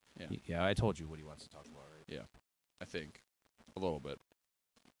 Yeah. Yeah, I told you what he wants to talk about, right? Yeah, I think a little bit.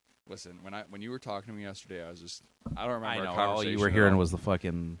 Listen, when you were talking to me yesterday, I don't remember. I know. Our All conversation you were at hearing all. was the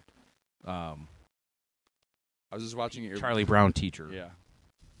fucking I was just watching your Charlie Brown teacher. Yeah,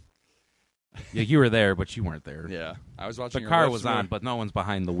 Yeah, you were there, but you weren't there. yeah. I was watching. The your car lips was on, move. but no one's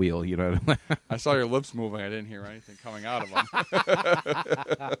behind the wheel. You know. I saw your lips moving. I didn't hear anything coming out of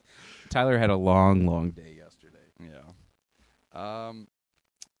them. Tyler had a long, long day yesterday. Yeah.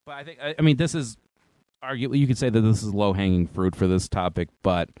 But I think I mean this is arguably you could say that this is low hanging fruit for this topic,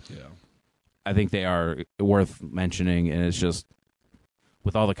 but Yeah. I think they are worth mentioning, and it's just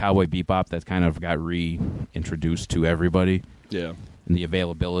with all the Cowboy Bebop that kind of got reintroduced to everybody, Yeah. and the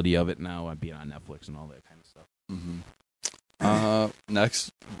availability of it now being on Netflix and all that kind of stuff. Mm-hmm.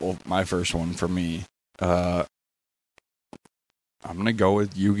 Next, well, my first one for me. I'm gonna go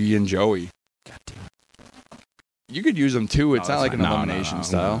with Yugi and Joey. God damn it. You could use them too. It's No, not that's like an fine. No, elimination no.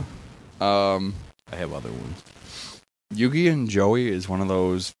 style. I have other ones. Yugi and Joey is one of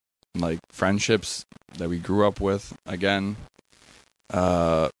those like friendships that we grew up with. Again,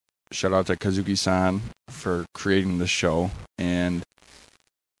 shout out to Kazuki-san for creating this show, and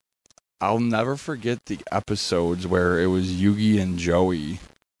I'll never forget the episodes where it was Yugi and Joey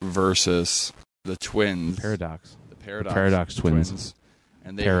versus the twins, Paradox. the Paradox, Paradox twins.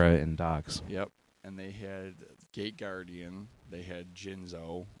 and they Para and Dox. Yep, and they had Gate Guardian, they had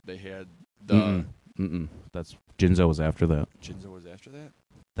Jinzo, they had the That's Jinzo was after that. Jinzo was after that.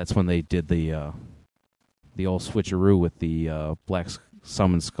 That's when they did the old switcheroo with the Black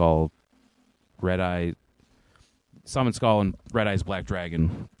Summon Skull, Red Eye, Summon Skull and Red Eye's Black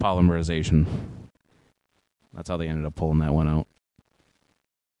Dragon polymerization. That's how they ended up pulling that one out.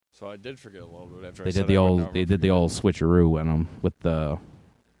 So I did forget a little bit after They I did said the I would old never they did the forget. old switcheroo on them with the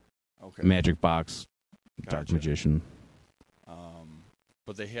Okay. magic box, Dark Gotcha. Magician.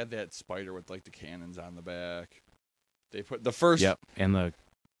 But they had that spider with like the cannons on the back. They put the first And the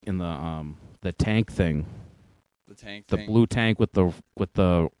tank thing, the tank the thing, blue tank with the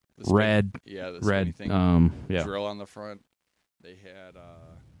the spin- red yeah, the spinny red thing, yeah. drill on the front. They had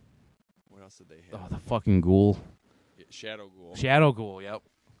what else did they have? Oh, the fucking ghoul. Shadow Ghoul. Shadow Ghoul, yep.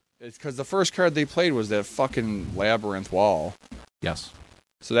 It's because the first card they played was that fucking labyrinth wall. Yes.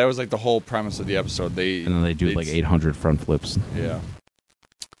 So that was like the whole premise of the episode. And then they do they'd like 800 front flips. Yeah.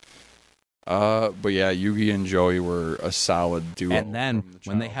 But yeah, Yugi and Joey were a solid duo. And then from the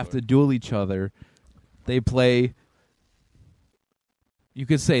when they have to childhood. duel each other, they play. You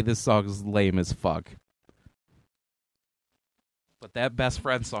could say this song is lame as fuck. But that best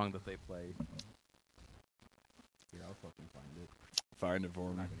friend song that they play. Here, I'll fucking find it. Find it for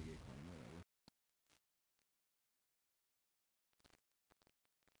I'm me. not gonna get claimed, whatever.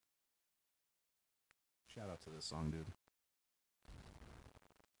 Shout out to this song, dude.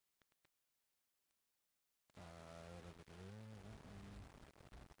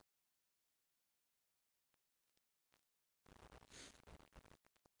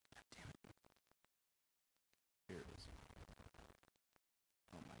 Here it is.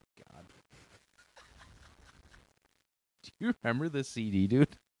 Oh my god. You remember the CD,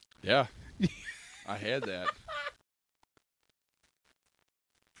 dude? Yeah. I had that.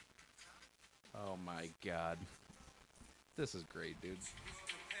 Oh my god. This is great, dude.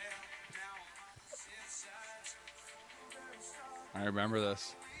 I remember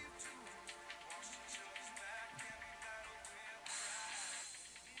this.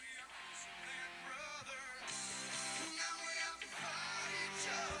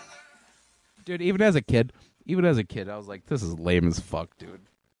 Dude, even as a kid, I was like, this is lame as fuck, dude.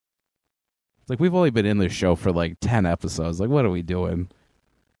 It's like, we've only been in this show for like 10 episodes. Like, what are we doing?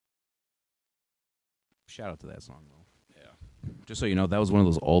 Shout out to that song, though. Yeah. Just so you know, that was one of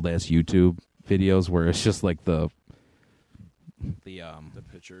those old-ass YouTube videos where it's just like the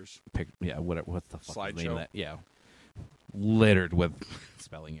pictures. What's the fuck name of Slideshow? that? Yeah. Littered with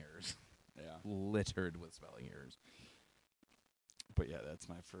spelling errors. Yeah. Littered with spelling errors. But yeah, that's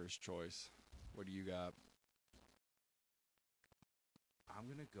my first choice. What do you got? I'm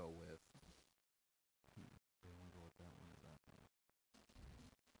going to go with... Do I want to go with that one or that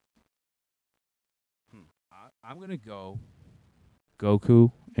one? I'm going to go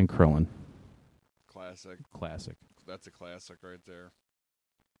Goku and Krillin. Classic. Classic. That's a classic right there.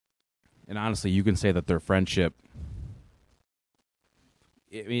 And honestly, you can say that their friendship...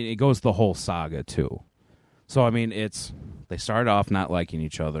 I mean, it goes the whole saga, too. So, I mean, it's... They start off not liking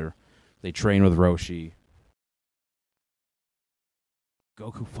each other. They train with Roshi.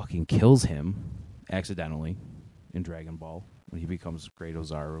 Goku fucking kills him accidentally in Dragon Ball when he becomes Great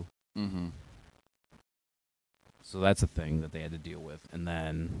Ozaru. Mm-hmm. So that's a thing that they had to deal with. And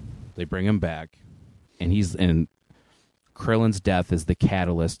then they bring him back, and Krillin's death is the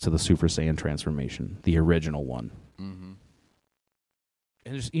catalyst to the Super Saiyan transformation, the original one. Mm-hmm.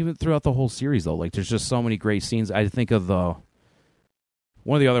 And just even throughout the whole series, though, like there's just so many great scenes. I think of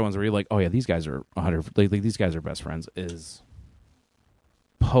one of the other ones where you're like, oh yeah, these guys are 100. Like these guys are best friends. Is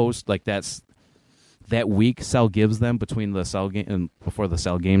post like that week Cell gives them between the Cell game and before the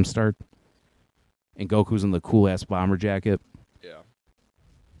Cell games start, and Goku's in the cool ass bomber jacket. Yeah.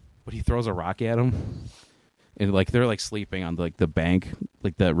 But he throws a rock at him, and like they're like sleeping on like the bank,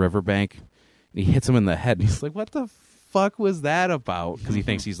 like the river bank. And he hits him in the head, and he's like, "What the fuck was that about?" Because he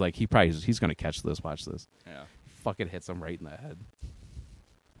thinks he's gonna catch this. Watch this. Yeah. Fucking hits him right in the head.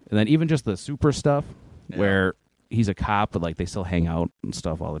 And then even just the super stuff, where he's a cop, but like they still hang out and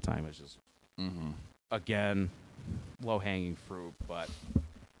stuff all the time. It's just again low hanging fruit, but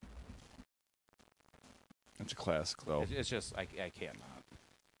It's a classic though. it's just I can't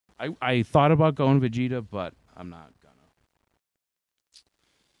not. I thought about going Vegeta, but I'm not gonna.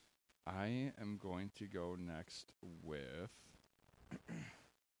 I am going to go next with.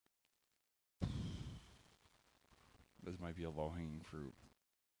 This might be a low hanging fruit.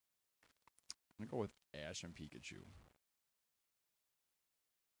 I'm gonna go with Ash and Pikachu.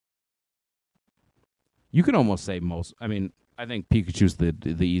 You can almost say most. I mean, I think Pikachu's the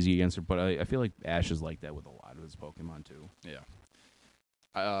easy answer, but I feel like Ash is like that with a lot of his Pokemon too. Yeah.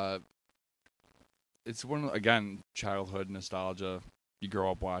 It's one of, again, childhood nostalgia. You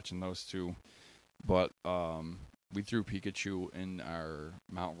grow up watching those two, but we threw Pikachu in our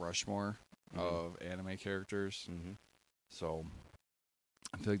Mount Rushmore of anime characters. Mm-hmm. So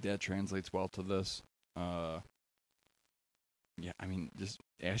I feel like that translates well to this. Yeah, I mean, just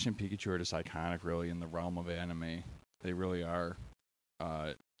Ash and Pikachu are just iconic, really, in the realm of anime. They really are.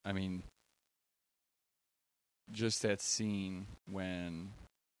 I mean, just that scene when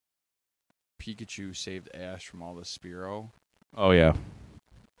Pikachu saved Ash from all the Spearow. Oh yeah.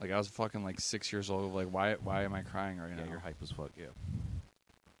 Like, I was fucking, 6 years old. Like, why am I crying right now? Yeah, you're hype as fuck. Yeah.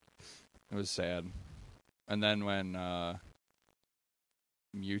 It was sad. And then when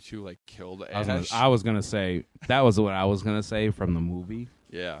Mewtwo, killed Ash. I was gonna say that was what I was gonna say from the movie.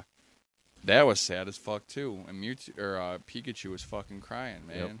 Yeah. That was sad as fuck, too. And Pikachu was fucking crying,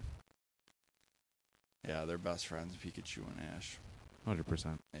 man. Yep. Yeah, they're best friends, Pikachu and Ash.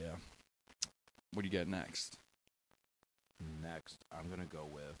 100%. Yeah. What do you got next? Next, I'm gonna go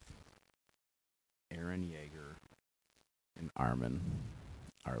with Eren Yeager and Armin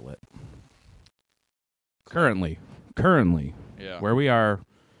Arlet. Currently, Yeah. where we are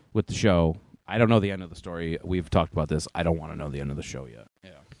with the show, I don't know the end of the story. We've talked about this. I don't want to know the end of the show yet.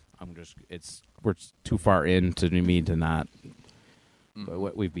 Yeah. We're too far in to me to not.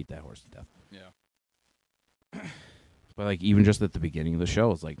 But we've beat that horse to death. Yeah. But even just at the beginning of the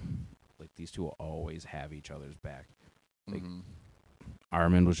show, it's like these two will always have each other's back. Like,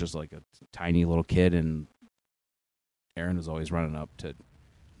 Armin was just like a tiny little kid, and Eren was always running up to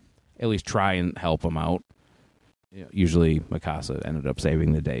at least try and help him out. Usually Mikasa ended up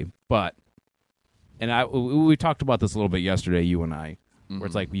saving the day, but we talked about this a little bit yesterday, you and I, where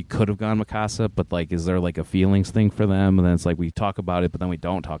it's like we could have gone Mikasa, but like, is there like a feelings thing for them? And then it's like we talk about it, but then we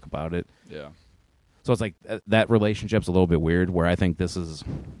don't talk about it. Yeah. So it's like that relationship's a little bit weird. Where I think this is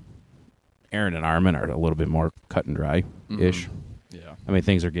Aaron and Armin are a little bit more cut and dry ish. Yeah. I mean,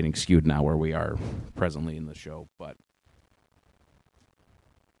 things are getting skewed now where we are presently in the show, but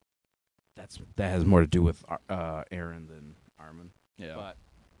that has more to do with Aaron than Armin. Yeah. But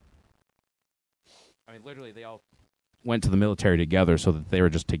I mean, literally, they all went to the military together, so that they were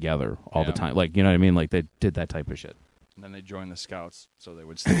just together all the time. Like, you know what I mean? Like, they did that type of shit. And then they joined the Scouts, so they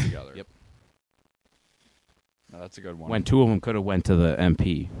would stay together. Yep. No, that's a good one. When two of them could have went to the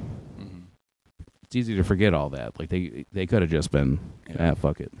MP. Mm-hmm. It's easy to forget all that. Like, they could have just been,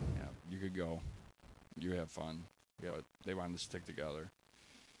 fuck it. Yeah, you could go. You have fun. Yeah, they wanted to stick together.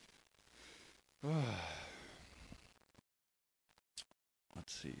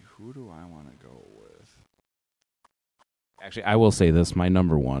 Let's see. Who do I want to go with? Actually, I will say this. My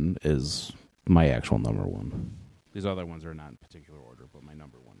number one is my actual number one. These other ones are not in particular order, but my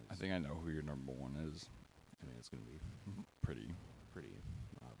number one is... I think I know who your number one is. I mean, it's going to be Pretty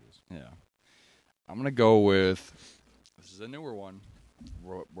obvious. Yeah. I'm going to go with... This is a newer one.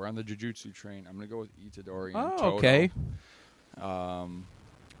 We're on the Jujutsu train. I'm going to go with Itadori and Todo. Okay.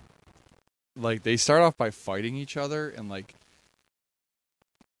 Like, they start off by fighting each other, and, like,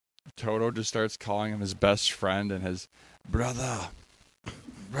 Todo just starts calling him his best friend and his brother.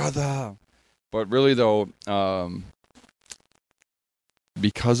 But really, though,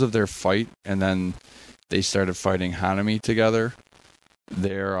 because of their fight, and then they started fighting Hanami together,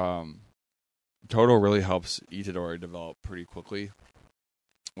 their Todo really helps Itadori develop pretty quickly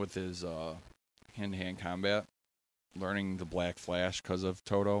with his hand-to-hand combat, learning the Black Flash because of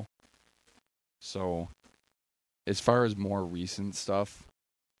Todo. So, as far as more recent stuff,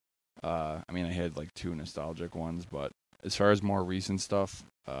 I mean, I had like two nostalgic ones, but as far as more recent stuff,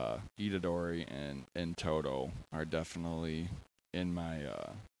 Itadori and Todo are definitely in my,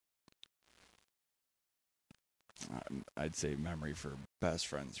 I'd say, memory for best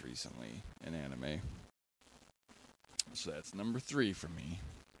friends recently in anime. So that's number 3 for me.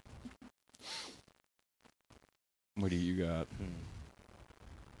 What do you got?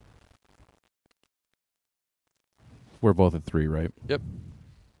 We're both at 3, right? Yep.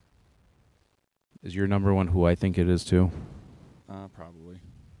 Is your number one who I think it is, too? Probably.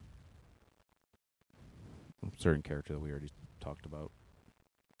 A certain character that we already talked about.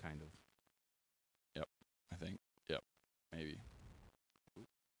 Kind of. Yep. I think. Yep. Maybe.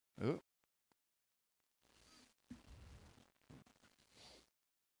 Ooh.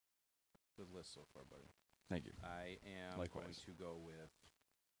 Good list so far, buddy. Thank you. I am Likewise. going to go with...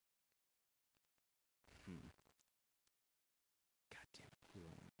 God damn it.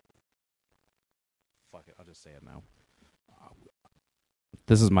 Fuck it, I'll just say it now.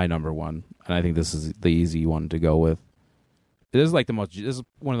 This is my number one, and I think this is the easy one to go with. This is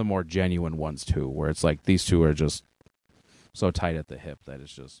one of the more genuine ones, too, where it's like these two are just so tight at the hip that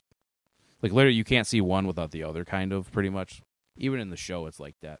it's just... Like, literally, you can't see one without the other, kind of, pretty much. Even in the show, it's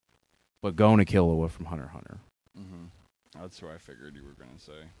like that. But Gon and Killua from Hunter x Hunter. Mm-hmm. That's who I figured you were going to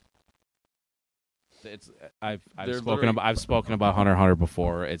say. I've spoken about Hunter x Hunter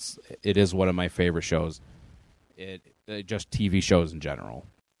before. It is one of my favorite shows. It just TV shows in general.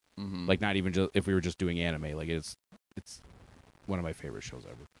 Mm-hmm. Like, not even just if we were just doing anime. Like, it's one of my favorite shows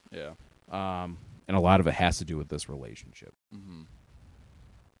ever. Yeah. And a lot of it has to do with this relationship. Mm-hmm.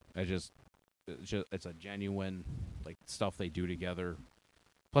 It's a genuine, like, stuff they do together.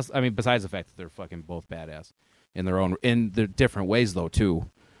 Plus, I mean, besides the fact that they're fucking both badass in their different ways, though, too.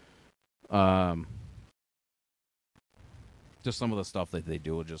 Just some of the stuff that they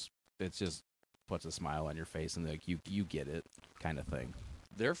do, it just puts a smile on your face, and like you get it, kind of thing.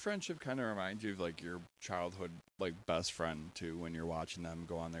 Their friendship kind of reminds you of like your childhood like best friend too when you're watching them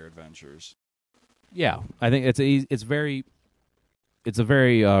go on their adventures. Yeah, I think it's a very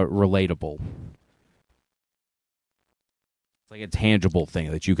relatable. It's like a tangible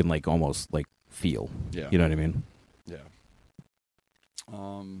thing that you can like almost like feel. Yeah, you know what I mean? Yeah.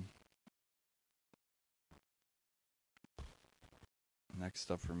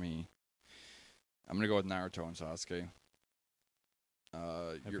 Next up for me, I'm gonna go with Naruto and Sasuke.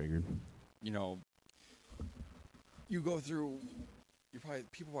 I figured. You know, you go through.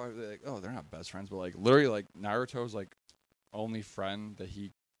 People are like, oh, they're not best friends, but like literally, like Naruto's like only friend that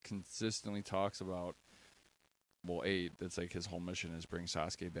he consistently talks about. Well, that's like his whole mission is bring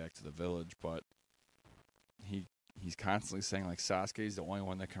Sasuke back to the village, but he's constantly saying like Sasuke's the only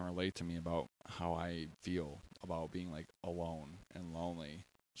one that can relate to me about how I feel about being like alone and lonely.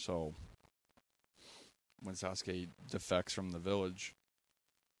 So when Sasuke defects from the village,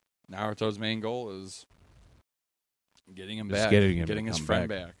 Naruto's main goal is getting him Just back, getting him to his come friend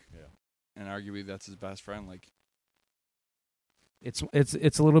back. back. Yeah. And arguably that's his best friend. Like, It's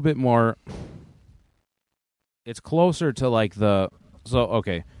a little bit more. It's closer to like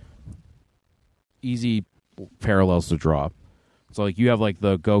okay. Easy parallels to draw. So like you have like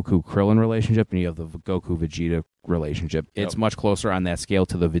the Goku Krillin relationship and you have the Goku Vegeta relationship. It's much closer on that scale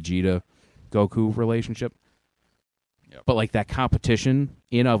to the Vegeta Goku relationship. Yep. But like that competition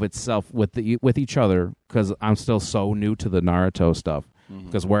in of itself with each other, because I'm still so new to the Naruto stuff.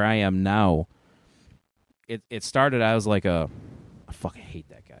 Because where I am now, it started. I was like I fucking hate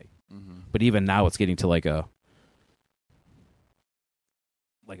that guy. But even now, it's getting to like a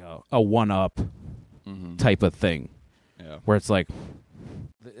one up type of thing. Yeah. Where it's like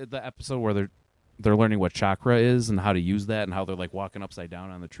the episode where they're learning what chakra is and how to use that and how they're like walking upside down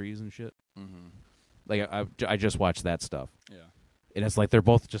on the trees and shit. Like I just watched that stuff. Yeah. And it's like they're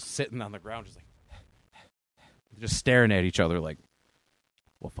both just sitting on the ground, just staring at each other, like,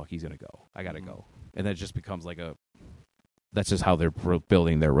 well, fuck, he's gonna go. I gotta go. And then it just becomes like that's just how they're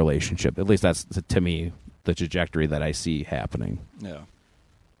building their relationship. At least that's, to me, the trajectory that I see happening. Yeah.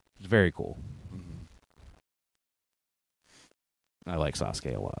 It's very cool. I like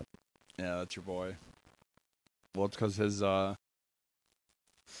Sasuke a lot. Yeah, that's your boy. Well, it's because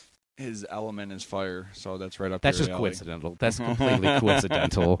his element is fire, so that's right up That's your just alley. coincidental. That's completely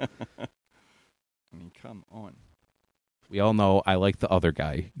coincidental. I mean, come on. We all know I like the other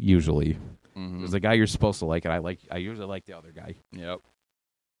guy, usually. Mm-hmm. There's a guy you're supposed to like, and I usually like the other guy. Yep.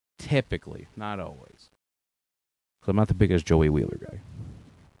 Typically, not always. So I'm not the biggest Joey Wheeler guy.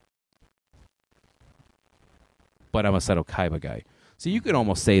 But I'm a Seto Kaiba guy. So you could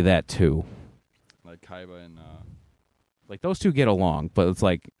almost say that too. Like Kaiba and... Like those two get along, but it's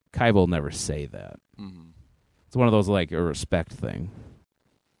like Kaiba will never say that. It's one of those like a respect thing.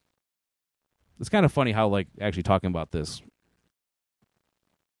 It's kind of funny how like actually talking about this,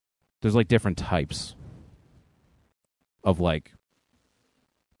 there's like different types of like,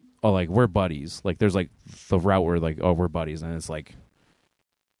 oh, like we're buddies. Like there's like the route where like, oh, we're buddies, and it's like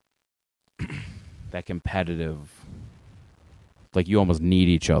that competitive, like you almost need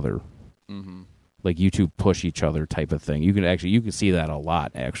each other. Like you two push each other type of thing. You can see that a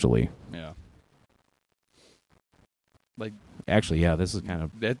lot actually. Yeah. Like actually, yeah, this is kind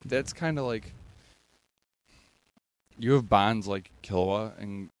of that's kind of like you have bonds like Killua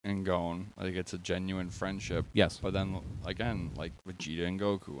and Gon. Like it's a genuine friendship. Yes. But then again, like Vegeta and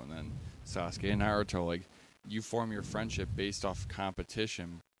Goku, and then Sasuke and Naruto, like you form your friendship based off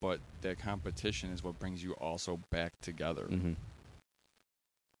competition, but that competition is what brings you also back together.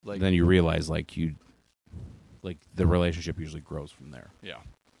 Like then you realize like the relationship usually grows from there. Yeah.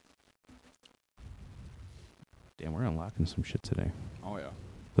 Damn, we're unlocking some shit today. Oh yeah.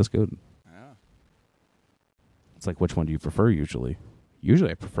 That's good. Yeah. It's like, which one do you prefer usually?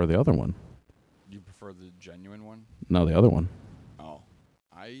 Usually I prefer the other one. You prefer the genuine one? No, the other one. Oh.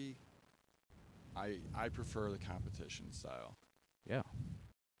 I prefer the competition style. Yeah.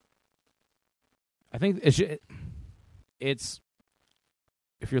 I think it's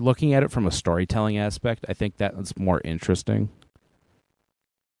if you're looking at it from a storytelling aspect, I think that's more interesting.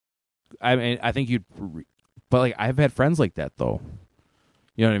 I mean, I think but like I've had friends like that though.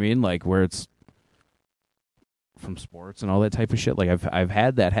 You know what I mean? Like where it's from sports and all that type of shit. Like I've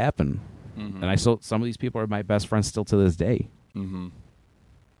had that happen, and some of these people are my best friends still to this day.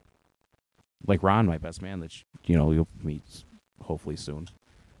 Like Ron, my best man, that you'll meet hopefully soon.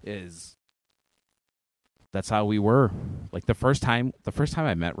 That's how we were. Like the first time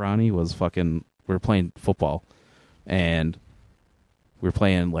I met Ronnie was we were playing football, and we were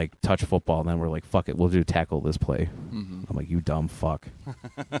playing like touch football, and then we're like, fuck it, we'll do tackle this play. I'm like, you dumb fuck.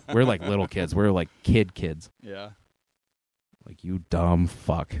 We're like little kids. We're like kids. Yeah. Like, you dumb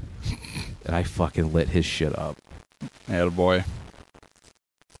fuck. And I fucking lit his shit up. Attaboy.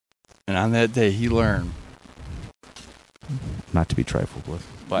 And on that day, he learned. Not to be trifled with.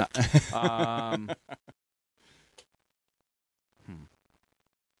 But, on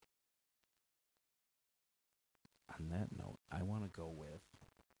that note, I want to go with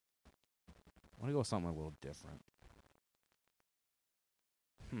something a little different.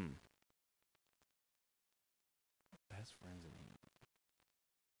 Best friends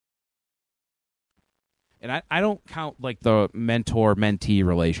and I don't count like the mentor-mentee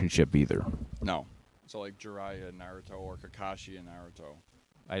relationship either. No. So like Jiraiya and Naruto or Kakashi and Naruto.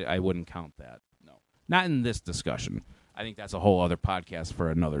 I wouldn't count that. No. Not in this discussion. I think that's a whole other podcast for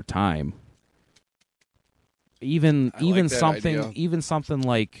another time. Even like that something idea. even something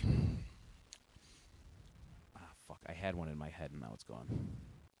like had one in my head, and now it's gone.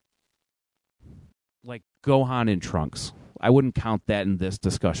 Like Gohan in Trunks. I wouldn't count that in this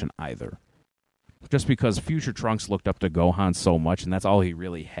discussion either. Just because future Trunks looked up to Gohan so much, and that's all he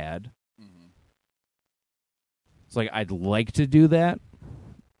really had. Mm-hmm. It's like, I'd like to do that,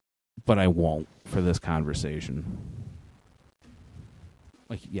 but I won't for this conversation.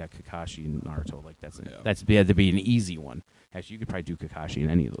 Like, yeah, Kakashi and Naruto, like that's had to be an easy one. Actually, you could probably do Kakashi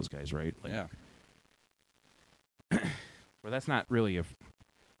and any of those guys, right? Like, Yeah. Well, that's not really a...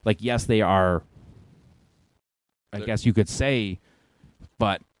 Like, yes, they are... I guess you could say,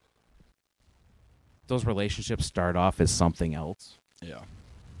 but those relationships start off as something else. Yeah.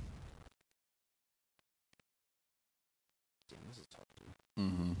 Damn, this is tough, dude.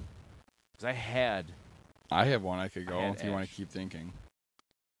 Mm-hmm. Because I have one I could go if you want to keep thinking.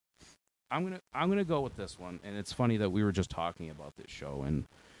 I'm gonna go with this one, and it's funny that we were just talking about this show, and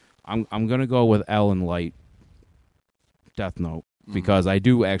I'm gonna go with Ellen Light, Death Note, because I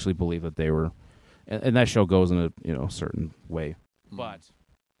do actually believe that they were, and that show goes in a certain way, but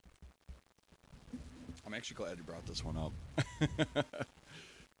I'm actually glad you brought this one up.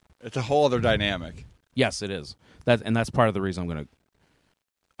 It's a whole other dynamic. Yes, it is. That's part of the reason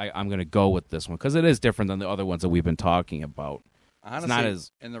I'm gonna go with this one, because it is different than the other ones that we've been talking about. Honestly, it's not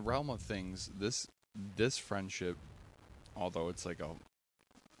as in the realm of things, this friendship, although it's like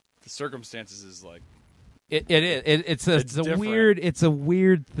the circumstances is like it's a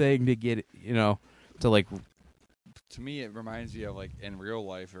weird thing to get to like. To me, it reminds me of like in real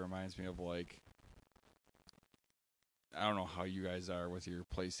life. It reminds me of like, I don't know how you guys are with your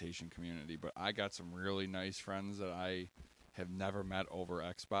PlayStation community, but I got some really nice friends that I have never met over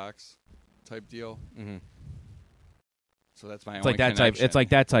Xbox type deal. Mm-hmm. So that's my it's only like that connection. type. It's like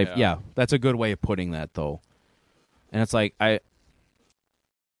that type. Yeah, that's a good way of putting that, though. And it's like I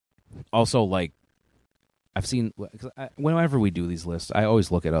also like I've seen whenever we do these lists, I always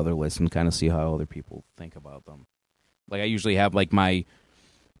look at other lists and kind of see how other people think about them. Like I usually have like my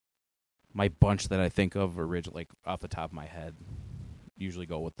bunch that I think of original, like off the top of my head. Usually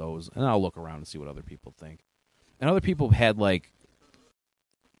go with those, and I'll look around and see what other people think. And other people have had like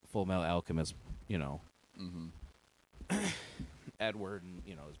Full Metal Alchemist, Mm-hmm. Edward and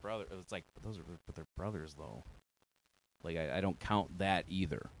his brother. It's like but they're brothers though. Like I don't count that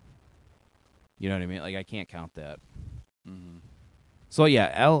either. You know what I mean? Like I can't count that. Mm-hmm. So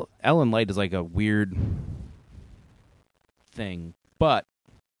yeah, Ellen Light is like a weird thing, but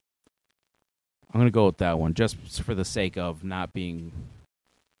I'm gonna go with that one just for the sake of not being.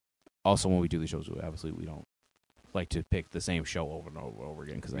 Also, when we do these shows, obviously we don't like to pick the same show over and over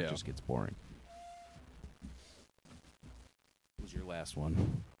again because that just gets boring. Who's your last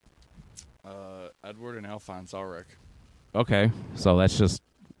one? Edward and Alphonse Ulrich. Okay, so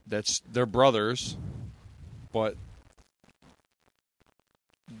they're brothers, but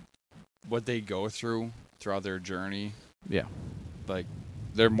what they go throughout their journey, like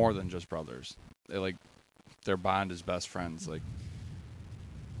they're more than just brothers. They like their bond is best friends. Like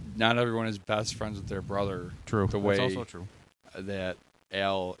not everyone is best friends with their brother. True. The way That's also true. that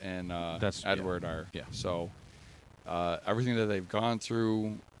Al and Edward are. Yeah. So everything that they've gone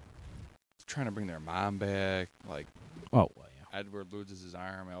through, trying to bring their mom back, like Edward loses his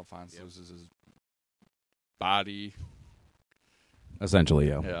arm, Alphonse loses his body. Essentially,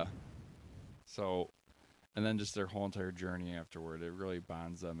 yeah. Yeah. So, and then just their whole entire journey afterward, it really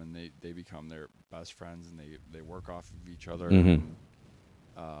bonds them, and they become their best friends, and they work off of each other. Mm-hmm. And,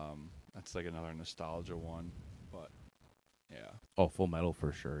 that's like another nostalgia one, but yeah. Oh, Full Metal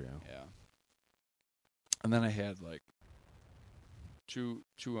for sure, yeah. Yeah. And then I had like two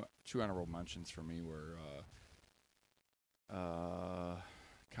honorable mentions for me were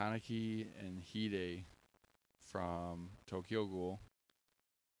Kaneki and Hide from Tokyo Ghoul.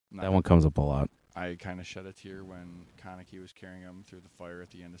 That one comes up a lot. I kind of shed a tear when Kaneki was carrying him through the fire at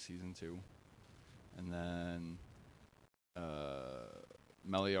the end of season 2. And then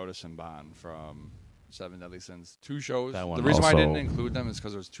Meliodas and Ban from Seven Deadly Sins. 2 shows. That one the reason why I also- didn't include them is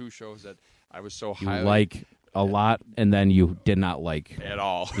because there's 2 shows that I was so You highly like a lot, and then you did not like. at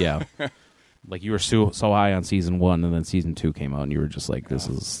all. Yeah. Like you were so high on season 1, and then season 2 came out, and you were just like, "This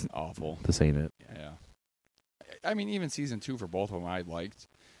is awful. This ain't it." Yeah. I mean, even season 2 for both of them, I liked.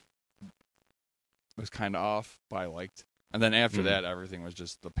 It was kind of off, but I liked. And then after that, everything was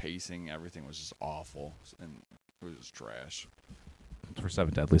just the pacing. Everything was just awful, and it was just trash. For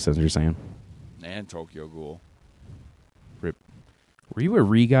Seven Deadly Sins, you're saying? And Tokyo Ghoul. Were you a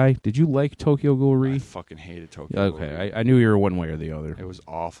Re guy? Did you like Tokyo Ghoul Re? I fucking hated Tokyo Ghoul. Okay, I knew you were one way or the other. It was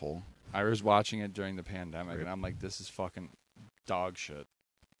awful. I was watching it during the pandemic, and I'm like, this is fucking dog shit.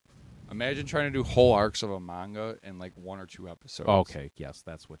 Imagine trying to do whole arcs of a manga in like 1 or 2 episodes. Okay, yes,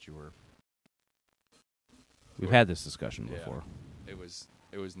 that's what you were. We've had this discussion Yeah. before. It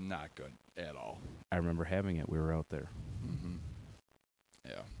was not good at all. I remember having it. We were out there Mm-hmm.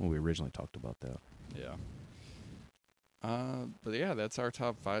 Yeah. when we originally talked about that. Yeah. But yeah, that's our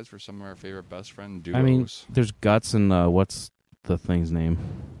top 5s for some of our favorite best friend duos. I mean, there's Guts and what's the thing's name?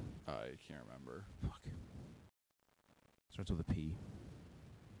 I can't remember. Fuck. Starts with a P.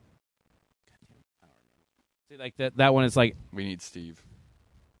 Goddamn, I don't remember. See, like that one is like. We need Steve.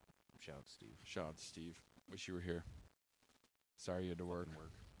 Shout out Steve. Shout out to Steve. Wish you were here. Sorry you had to work.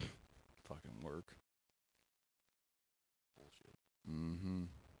 Fucking work. Bullshit. Mm-hmm.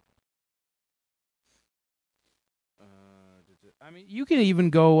 I mean, you can even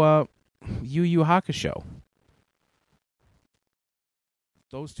go Yu Yu Hakusho.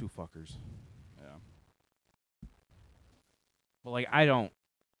 Those two fuckers. Yeah. But like, I don't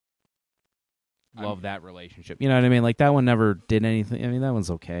love that relationship. You know what I mean? Like that one never did anything. I mean, that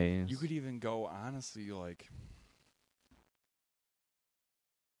one's okay. You could even go, honestly, like...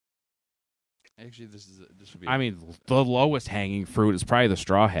 Actually, this would be... I mean, the lowest hanging fruit is probably the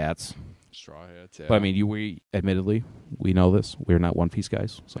Straw Hats. Straw Hats, yeah. But I mean, we admittedly, we know this. We're not One Piece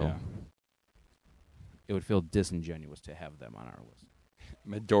guys, so Yeah. it would feel disingenuous to have them on our list.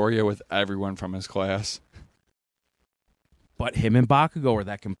 Midoriya with everyone from his class. But him and Bakugo are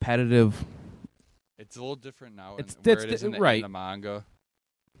that competitive. It's a little different now It's- where that's it is in right. the manga.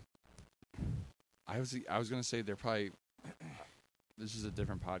 I was going to say they're probably... This is a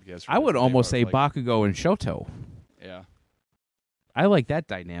different podcast. I would almost say like, Bakugo and Shoto. Yeah, I like that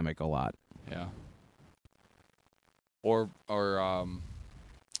dynamic a lot. yeah. Or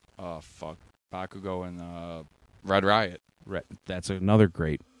Bakugo and Red Riot That's another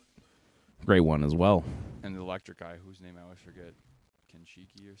great one as well. and the electric guy whose name I always forget,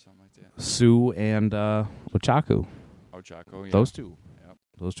 Kenshiki or something like that. Sue and Ochaku. Ochako, yeah. Those two. Yep.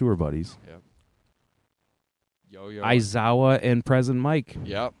 Those two are buddies. Yep. Yo-Yo. Aizawa and Present Mike.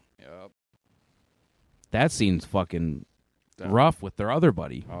 Yep. Yep. That scene's fucking That- rough with their other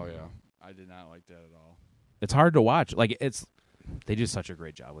buddy. Oh yeah, I did not like that at all. It's hard to watch. Like they did such a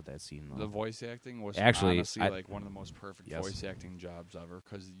great job with that scene. Though. The voice acting was Actually, honestly I- like one of the most perfect Yes. voice acting jobs ever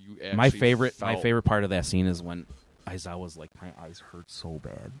because you actually my favorite felt, part of that scene is when Aizawa's like, my eyes hurt so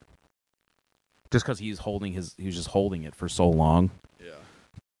bad. Just because he was just holding it for so long, Yeah.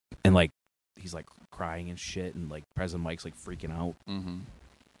 and like he's like crying and shit, and like President Mike's like freaking out, Mm-hmm.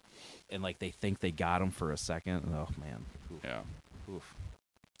 and like they think they got him for a second. Oh man. Oof. Yeah. Oof.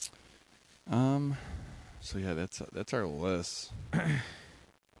 So yeah, that's our list.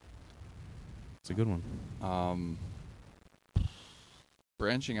 It's a good one.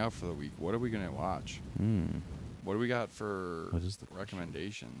 Branching out for the week, what are we gonna watch? What do we got for What is the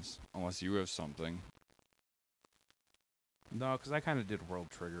recommendations? Unless you have something. No, because I kind of did World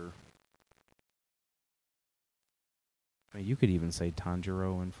Trigger. I mean, you could even say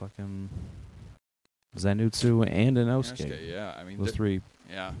Tanjiro and fucking Zenitsu and Inosuke. Yeah, I mean Those three.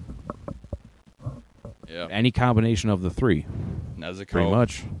 Yeah. Yeah. Any combination of the three, Nezuko. pretty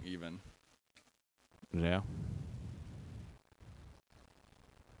much. Even. Yeah.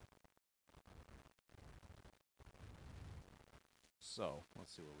 So,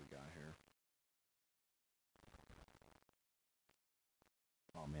 let's see what we got here.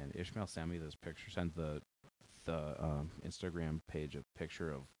 Oh man, Ishmael sent me this picture. Sent the Instagram page a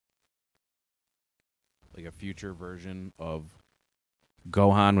picture of like a future version of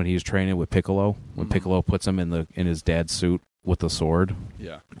Gohan when he was training with Piccolo. When Mhm. Piccolo puts him in his dad's suit with the sword.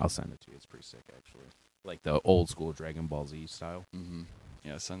 Yeah. I'll send it to you. It's pretty sick, actually. Like the old school Dragon Ball Z style. Mm-hmm.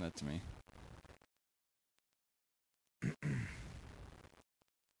 Yeah, send that to me.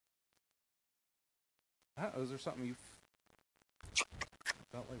 Is there something you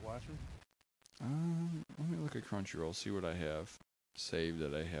felt like watching? Let me look at Crunchyroll, see what I have saved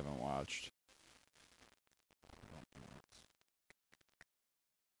that I haven't watched.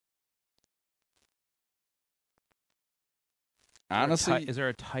 Honestly, Is there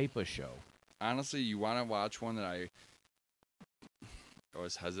a type of show? honestly, you want to watch one that I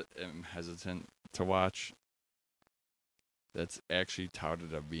am hesitant to watch that's actually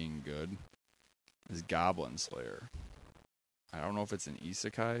touted of being good is Goblin Slayer. I don't know if it's an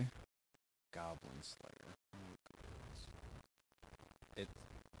isekai. Goblin Slayer. It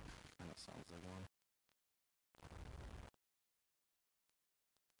kind of sounds like one.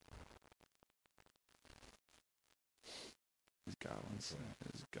 It's Goblin Slayer.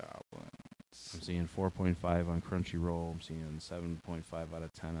 It's Goblins. I'm seeing 4.5 on Crunchyroll. I'm seeing 7.5 out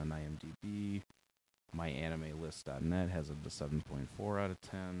of 10 on IMDb. MyAnimeList.net has a 7.4 out of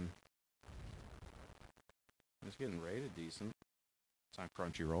 10. It's getting rated decent. It's on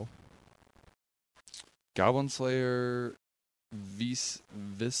Crunchyroll. Goblin Slayer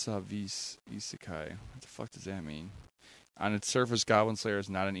vis-a-vis isekai. What the fuck does that mean? On its surface, Goblin Slayer is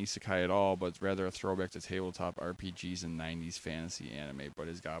not an isekai at all, but rather a throwback to tabletop RPGs and 90s fantasy anime. But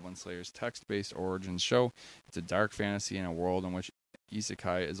as Goblin Slayer's text-based origins show, it's a dark fantasy in a world in which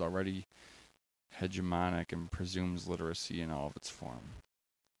isekai is already hegemonic and presumes literacy in all of its form.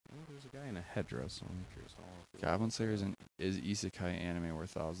 Oh, there's a guy in a headdress. So I'm curious how Goblin Slayer is isekai anime where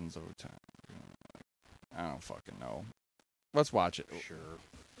thousands of times. I don't fucking know. Let's watch it. Sure.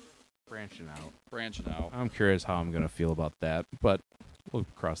 Branching Branching out. I'm curious how I'm going to feel about that, but we'll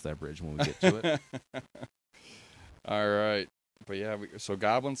cross that bridge when we get to it. All right. But yeah, so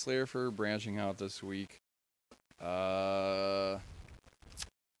Goblin Slayer for branching out this week. Shirts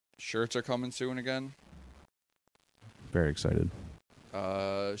are coming soon again. Very excited.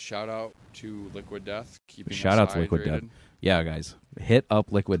 Shout out to Liquid Death. Shout out to Liquid Death. Yeah, guys. Hit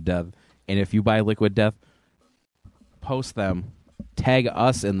up Liquid Death. And if you buy Liquid Death, post them. Tag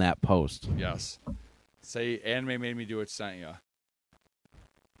us in that post. Yes. Say Anime Made Me Do It sent ya.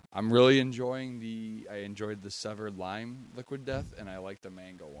 I'm really enjoying I enjoyed the Severed Lime Liquid Death, and I like the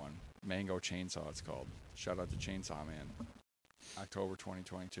mango one. Mango Chainsaw, it's called. Shout out to Chainsaw Man. October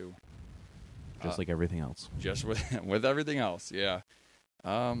 2022. Just like everything else. Just with everything else, yeah.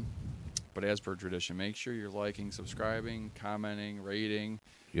 But as per tradition, make sure you're liking, subscribing, commenting, rating.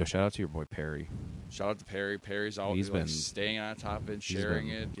 Yo, shout out to your boy Perry. Shout out to Perry. Perry's always He's been staying on top of it, sharing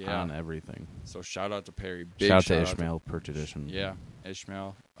it. Yeah. On everything. So shout out to Perry. Shout out to Ishmael per tradition. Yeah,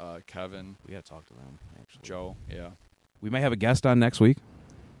 Ishmael, Kevin. We gotta talk to them, actually. Joe, yeah. We may have a guest on next week.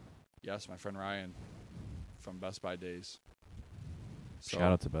 Yes, my friend Ryan from Best Buy Days. So,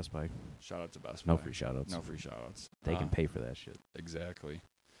 Shout out to Best Buy. Shout out to Best Buy. No free shout outs. No free shout outs. They can pay for that shit. Exactly.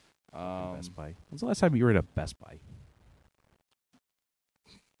 Best Buy. When's the last time you were at a Best Buy?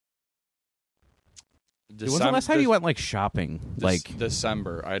 When's the last time you went like shopping? Like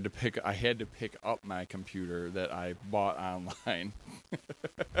December. I had to pick up my computer that I bought online.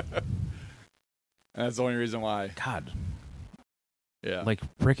 And that's the only reason why. God. Yeah. Like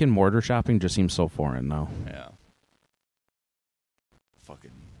brick and mortar shopping just seems so foreign now. Yeah.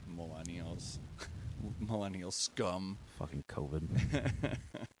 Fucking millennials. Millennial scum. Fucking COVID.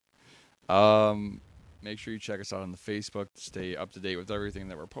 Make sure you check us out on the Facebook to stay up to date with everything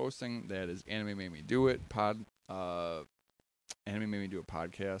that we're posting. That is Anime Made Me Do It Anime Made Me Do It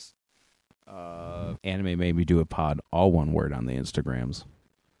podcast. Anime Made Me Do It pod, all one word on the Instagrams.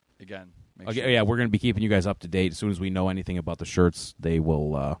 Again. Okay, sure. Yeah, we're going to be keeping you guys up to date. As soon as we know anything about the shirts, they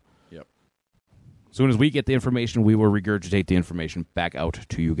will... Yep. As soon as we get the information, we will regurgitate the information back out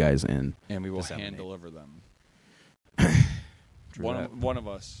to you guys and we will hand deliver them. One of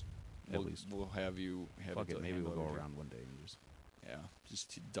us. At least we'll have you. Fuck it, maybe we'll go around one day and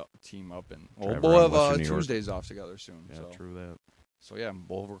just team up and we'll have Tuesdays off together soon. Yeah, so. True that. So yeah,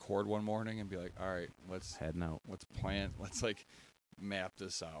 we'll record one morning and be like, all right, let's heading out. Let's plan. Let's like map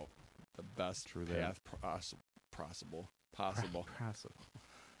this out. The best path possible. Possible.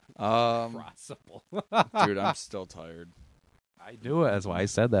 Dude, I'm still tired. I knew it. That's why I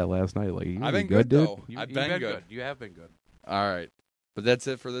said that last night. Like, I've been good, dude. Though. I've been good. You have been good. All right. But that's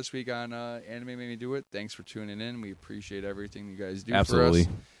it for this week on Anime Made Me Do It. Thanks for tuning in. We appreciate everything you guys do Absolutely. for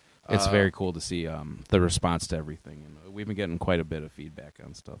us. It's very cool to see the response to everything. And we've been getting quite a bit of feedback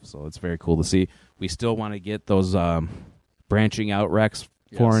on stuff, so it's very cool to see. We still want to get those branching out recs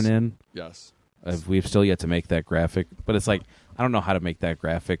pouring in. Yes. We've still yet to make that graphic. But it's like, I don't know how to make that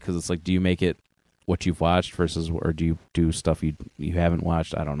graphic because it's like, do you make it what you've watched versus, or do you do stuff you haven't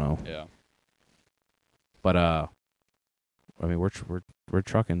watched? I don't know. Yeah. But, I mean, we're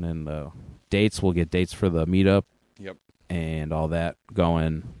trucking, and dates. We'll get dates for the meetup. Yep. And all that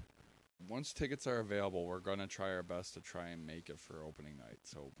going. Once tickets are available, we're gonna try our best to try and make it for opening night.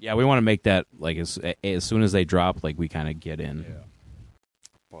 So yeah, we want to make that like as soon as they drop, like we kind of get in. Yeah.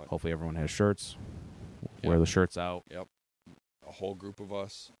 But hopefully everyone has shirts. Wear the shirts out. Yep. A whole group of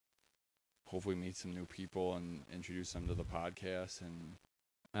us. Hopefully meet some new people and introduce them to the podcast. And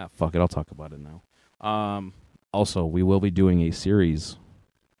fuck it, I'll talk about it now. Also, we will be doing a series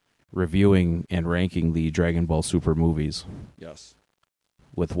reviewing and ranking the Dragon Ball Super movies. Yes.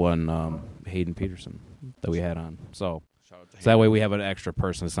 With one Hayden Peterson that we had on. So so that way we have an extra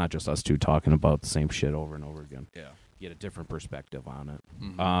person. It's not just us two talking about the same shit over and over again. Yeah. Get a different perspective on it.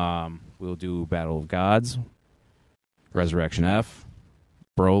 Mm-hmm. We'll do Battle of Gods, Resurrection F,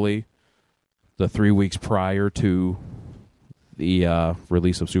 Broly, the 3 weeks prior to the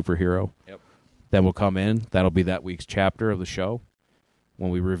release of Superhero. Yep. Then we'll come in. That'll be that week's chapter of the show. when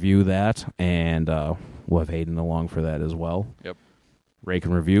we review that, and we'll have Hayden along for that as well. Yep. Ray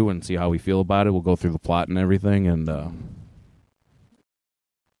can review and see how we feel about it. We'll go through the plot and everything, and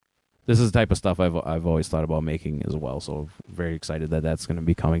this is the type of stuff I've always thought about making as well. So very excited that that's going to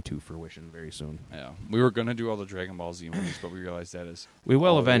be coming to fruition very soon. Yeah, we were gonna do all the Dragon Ball Z movies, but we realized that is We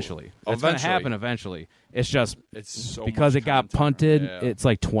will eventually. It's going to Eventually. happen eventually. It's just it's so because much it got content. punted. Yeah. It's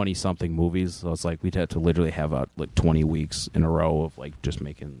like 20-something movies, so it's like we'd have to literally have like 20 weeks in a row of like just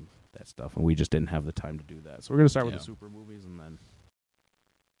making that stuff, and we just didn't have the time to do that. So we're going to start with the super movies, and then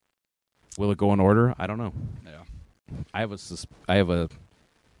will it go in order? I don't know. Yeah. I have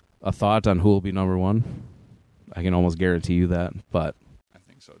a thought on who will be number one. I can almost guarantee you that, but I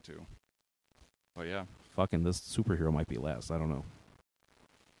think so too. But yeah, fucking this superhero might be last. I don't know.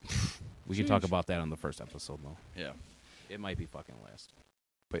 We can talk about that on the first episode, though. yeah. It might be fucking last.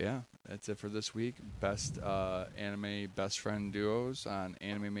 But yeah, that's it for this week. Best anime best friend duos on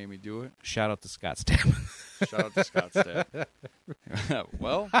Anime Made Me Do It. Shout out to Scott Stapp. Shout out to Scott Stapp.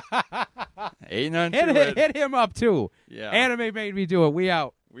 Well, ain't none to it. hit him up too. Yeah. Anime Made Me Do It. We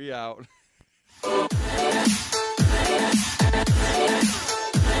out. We out.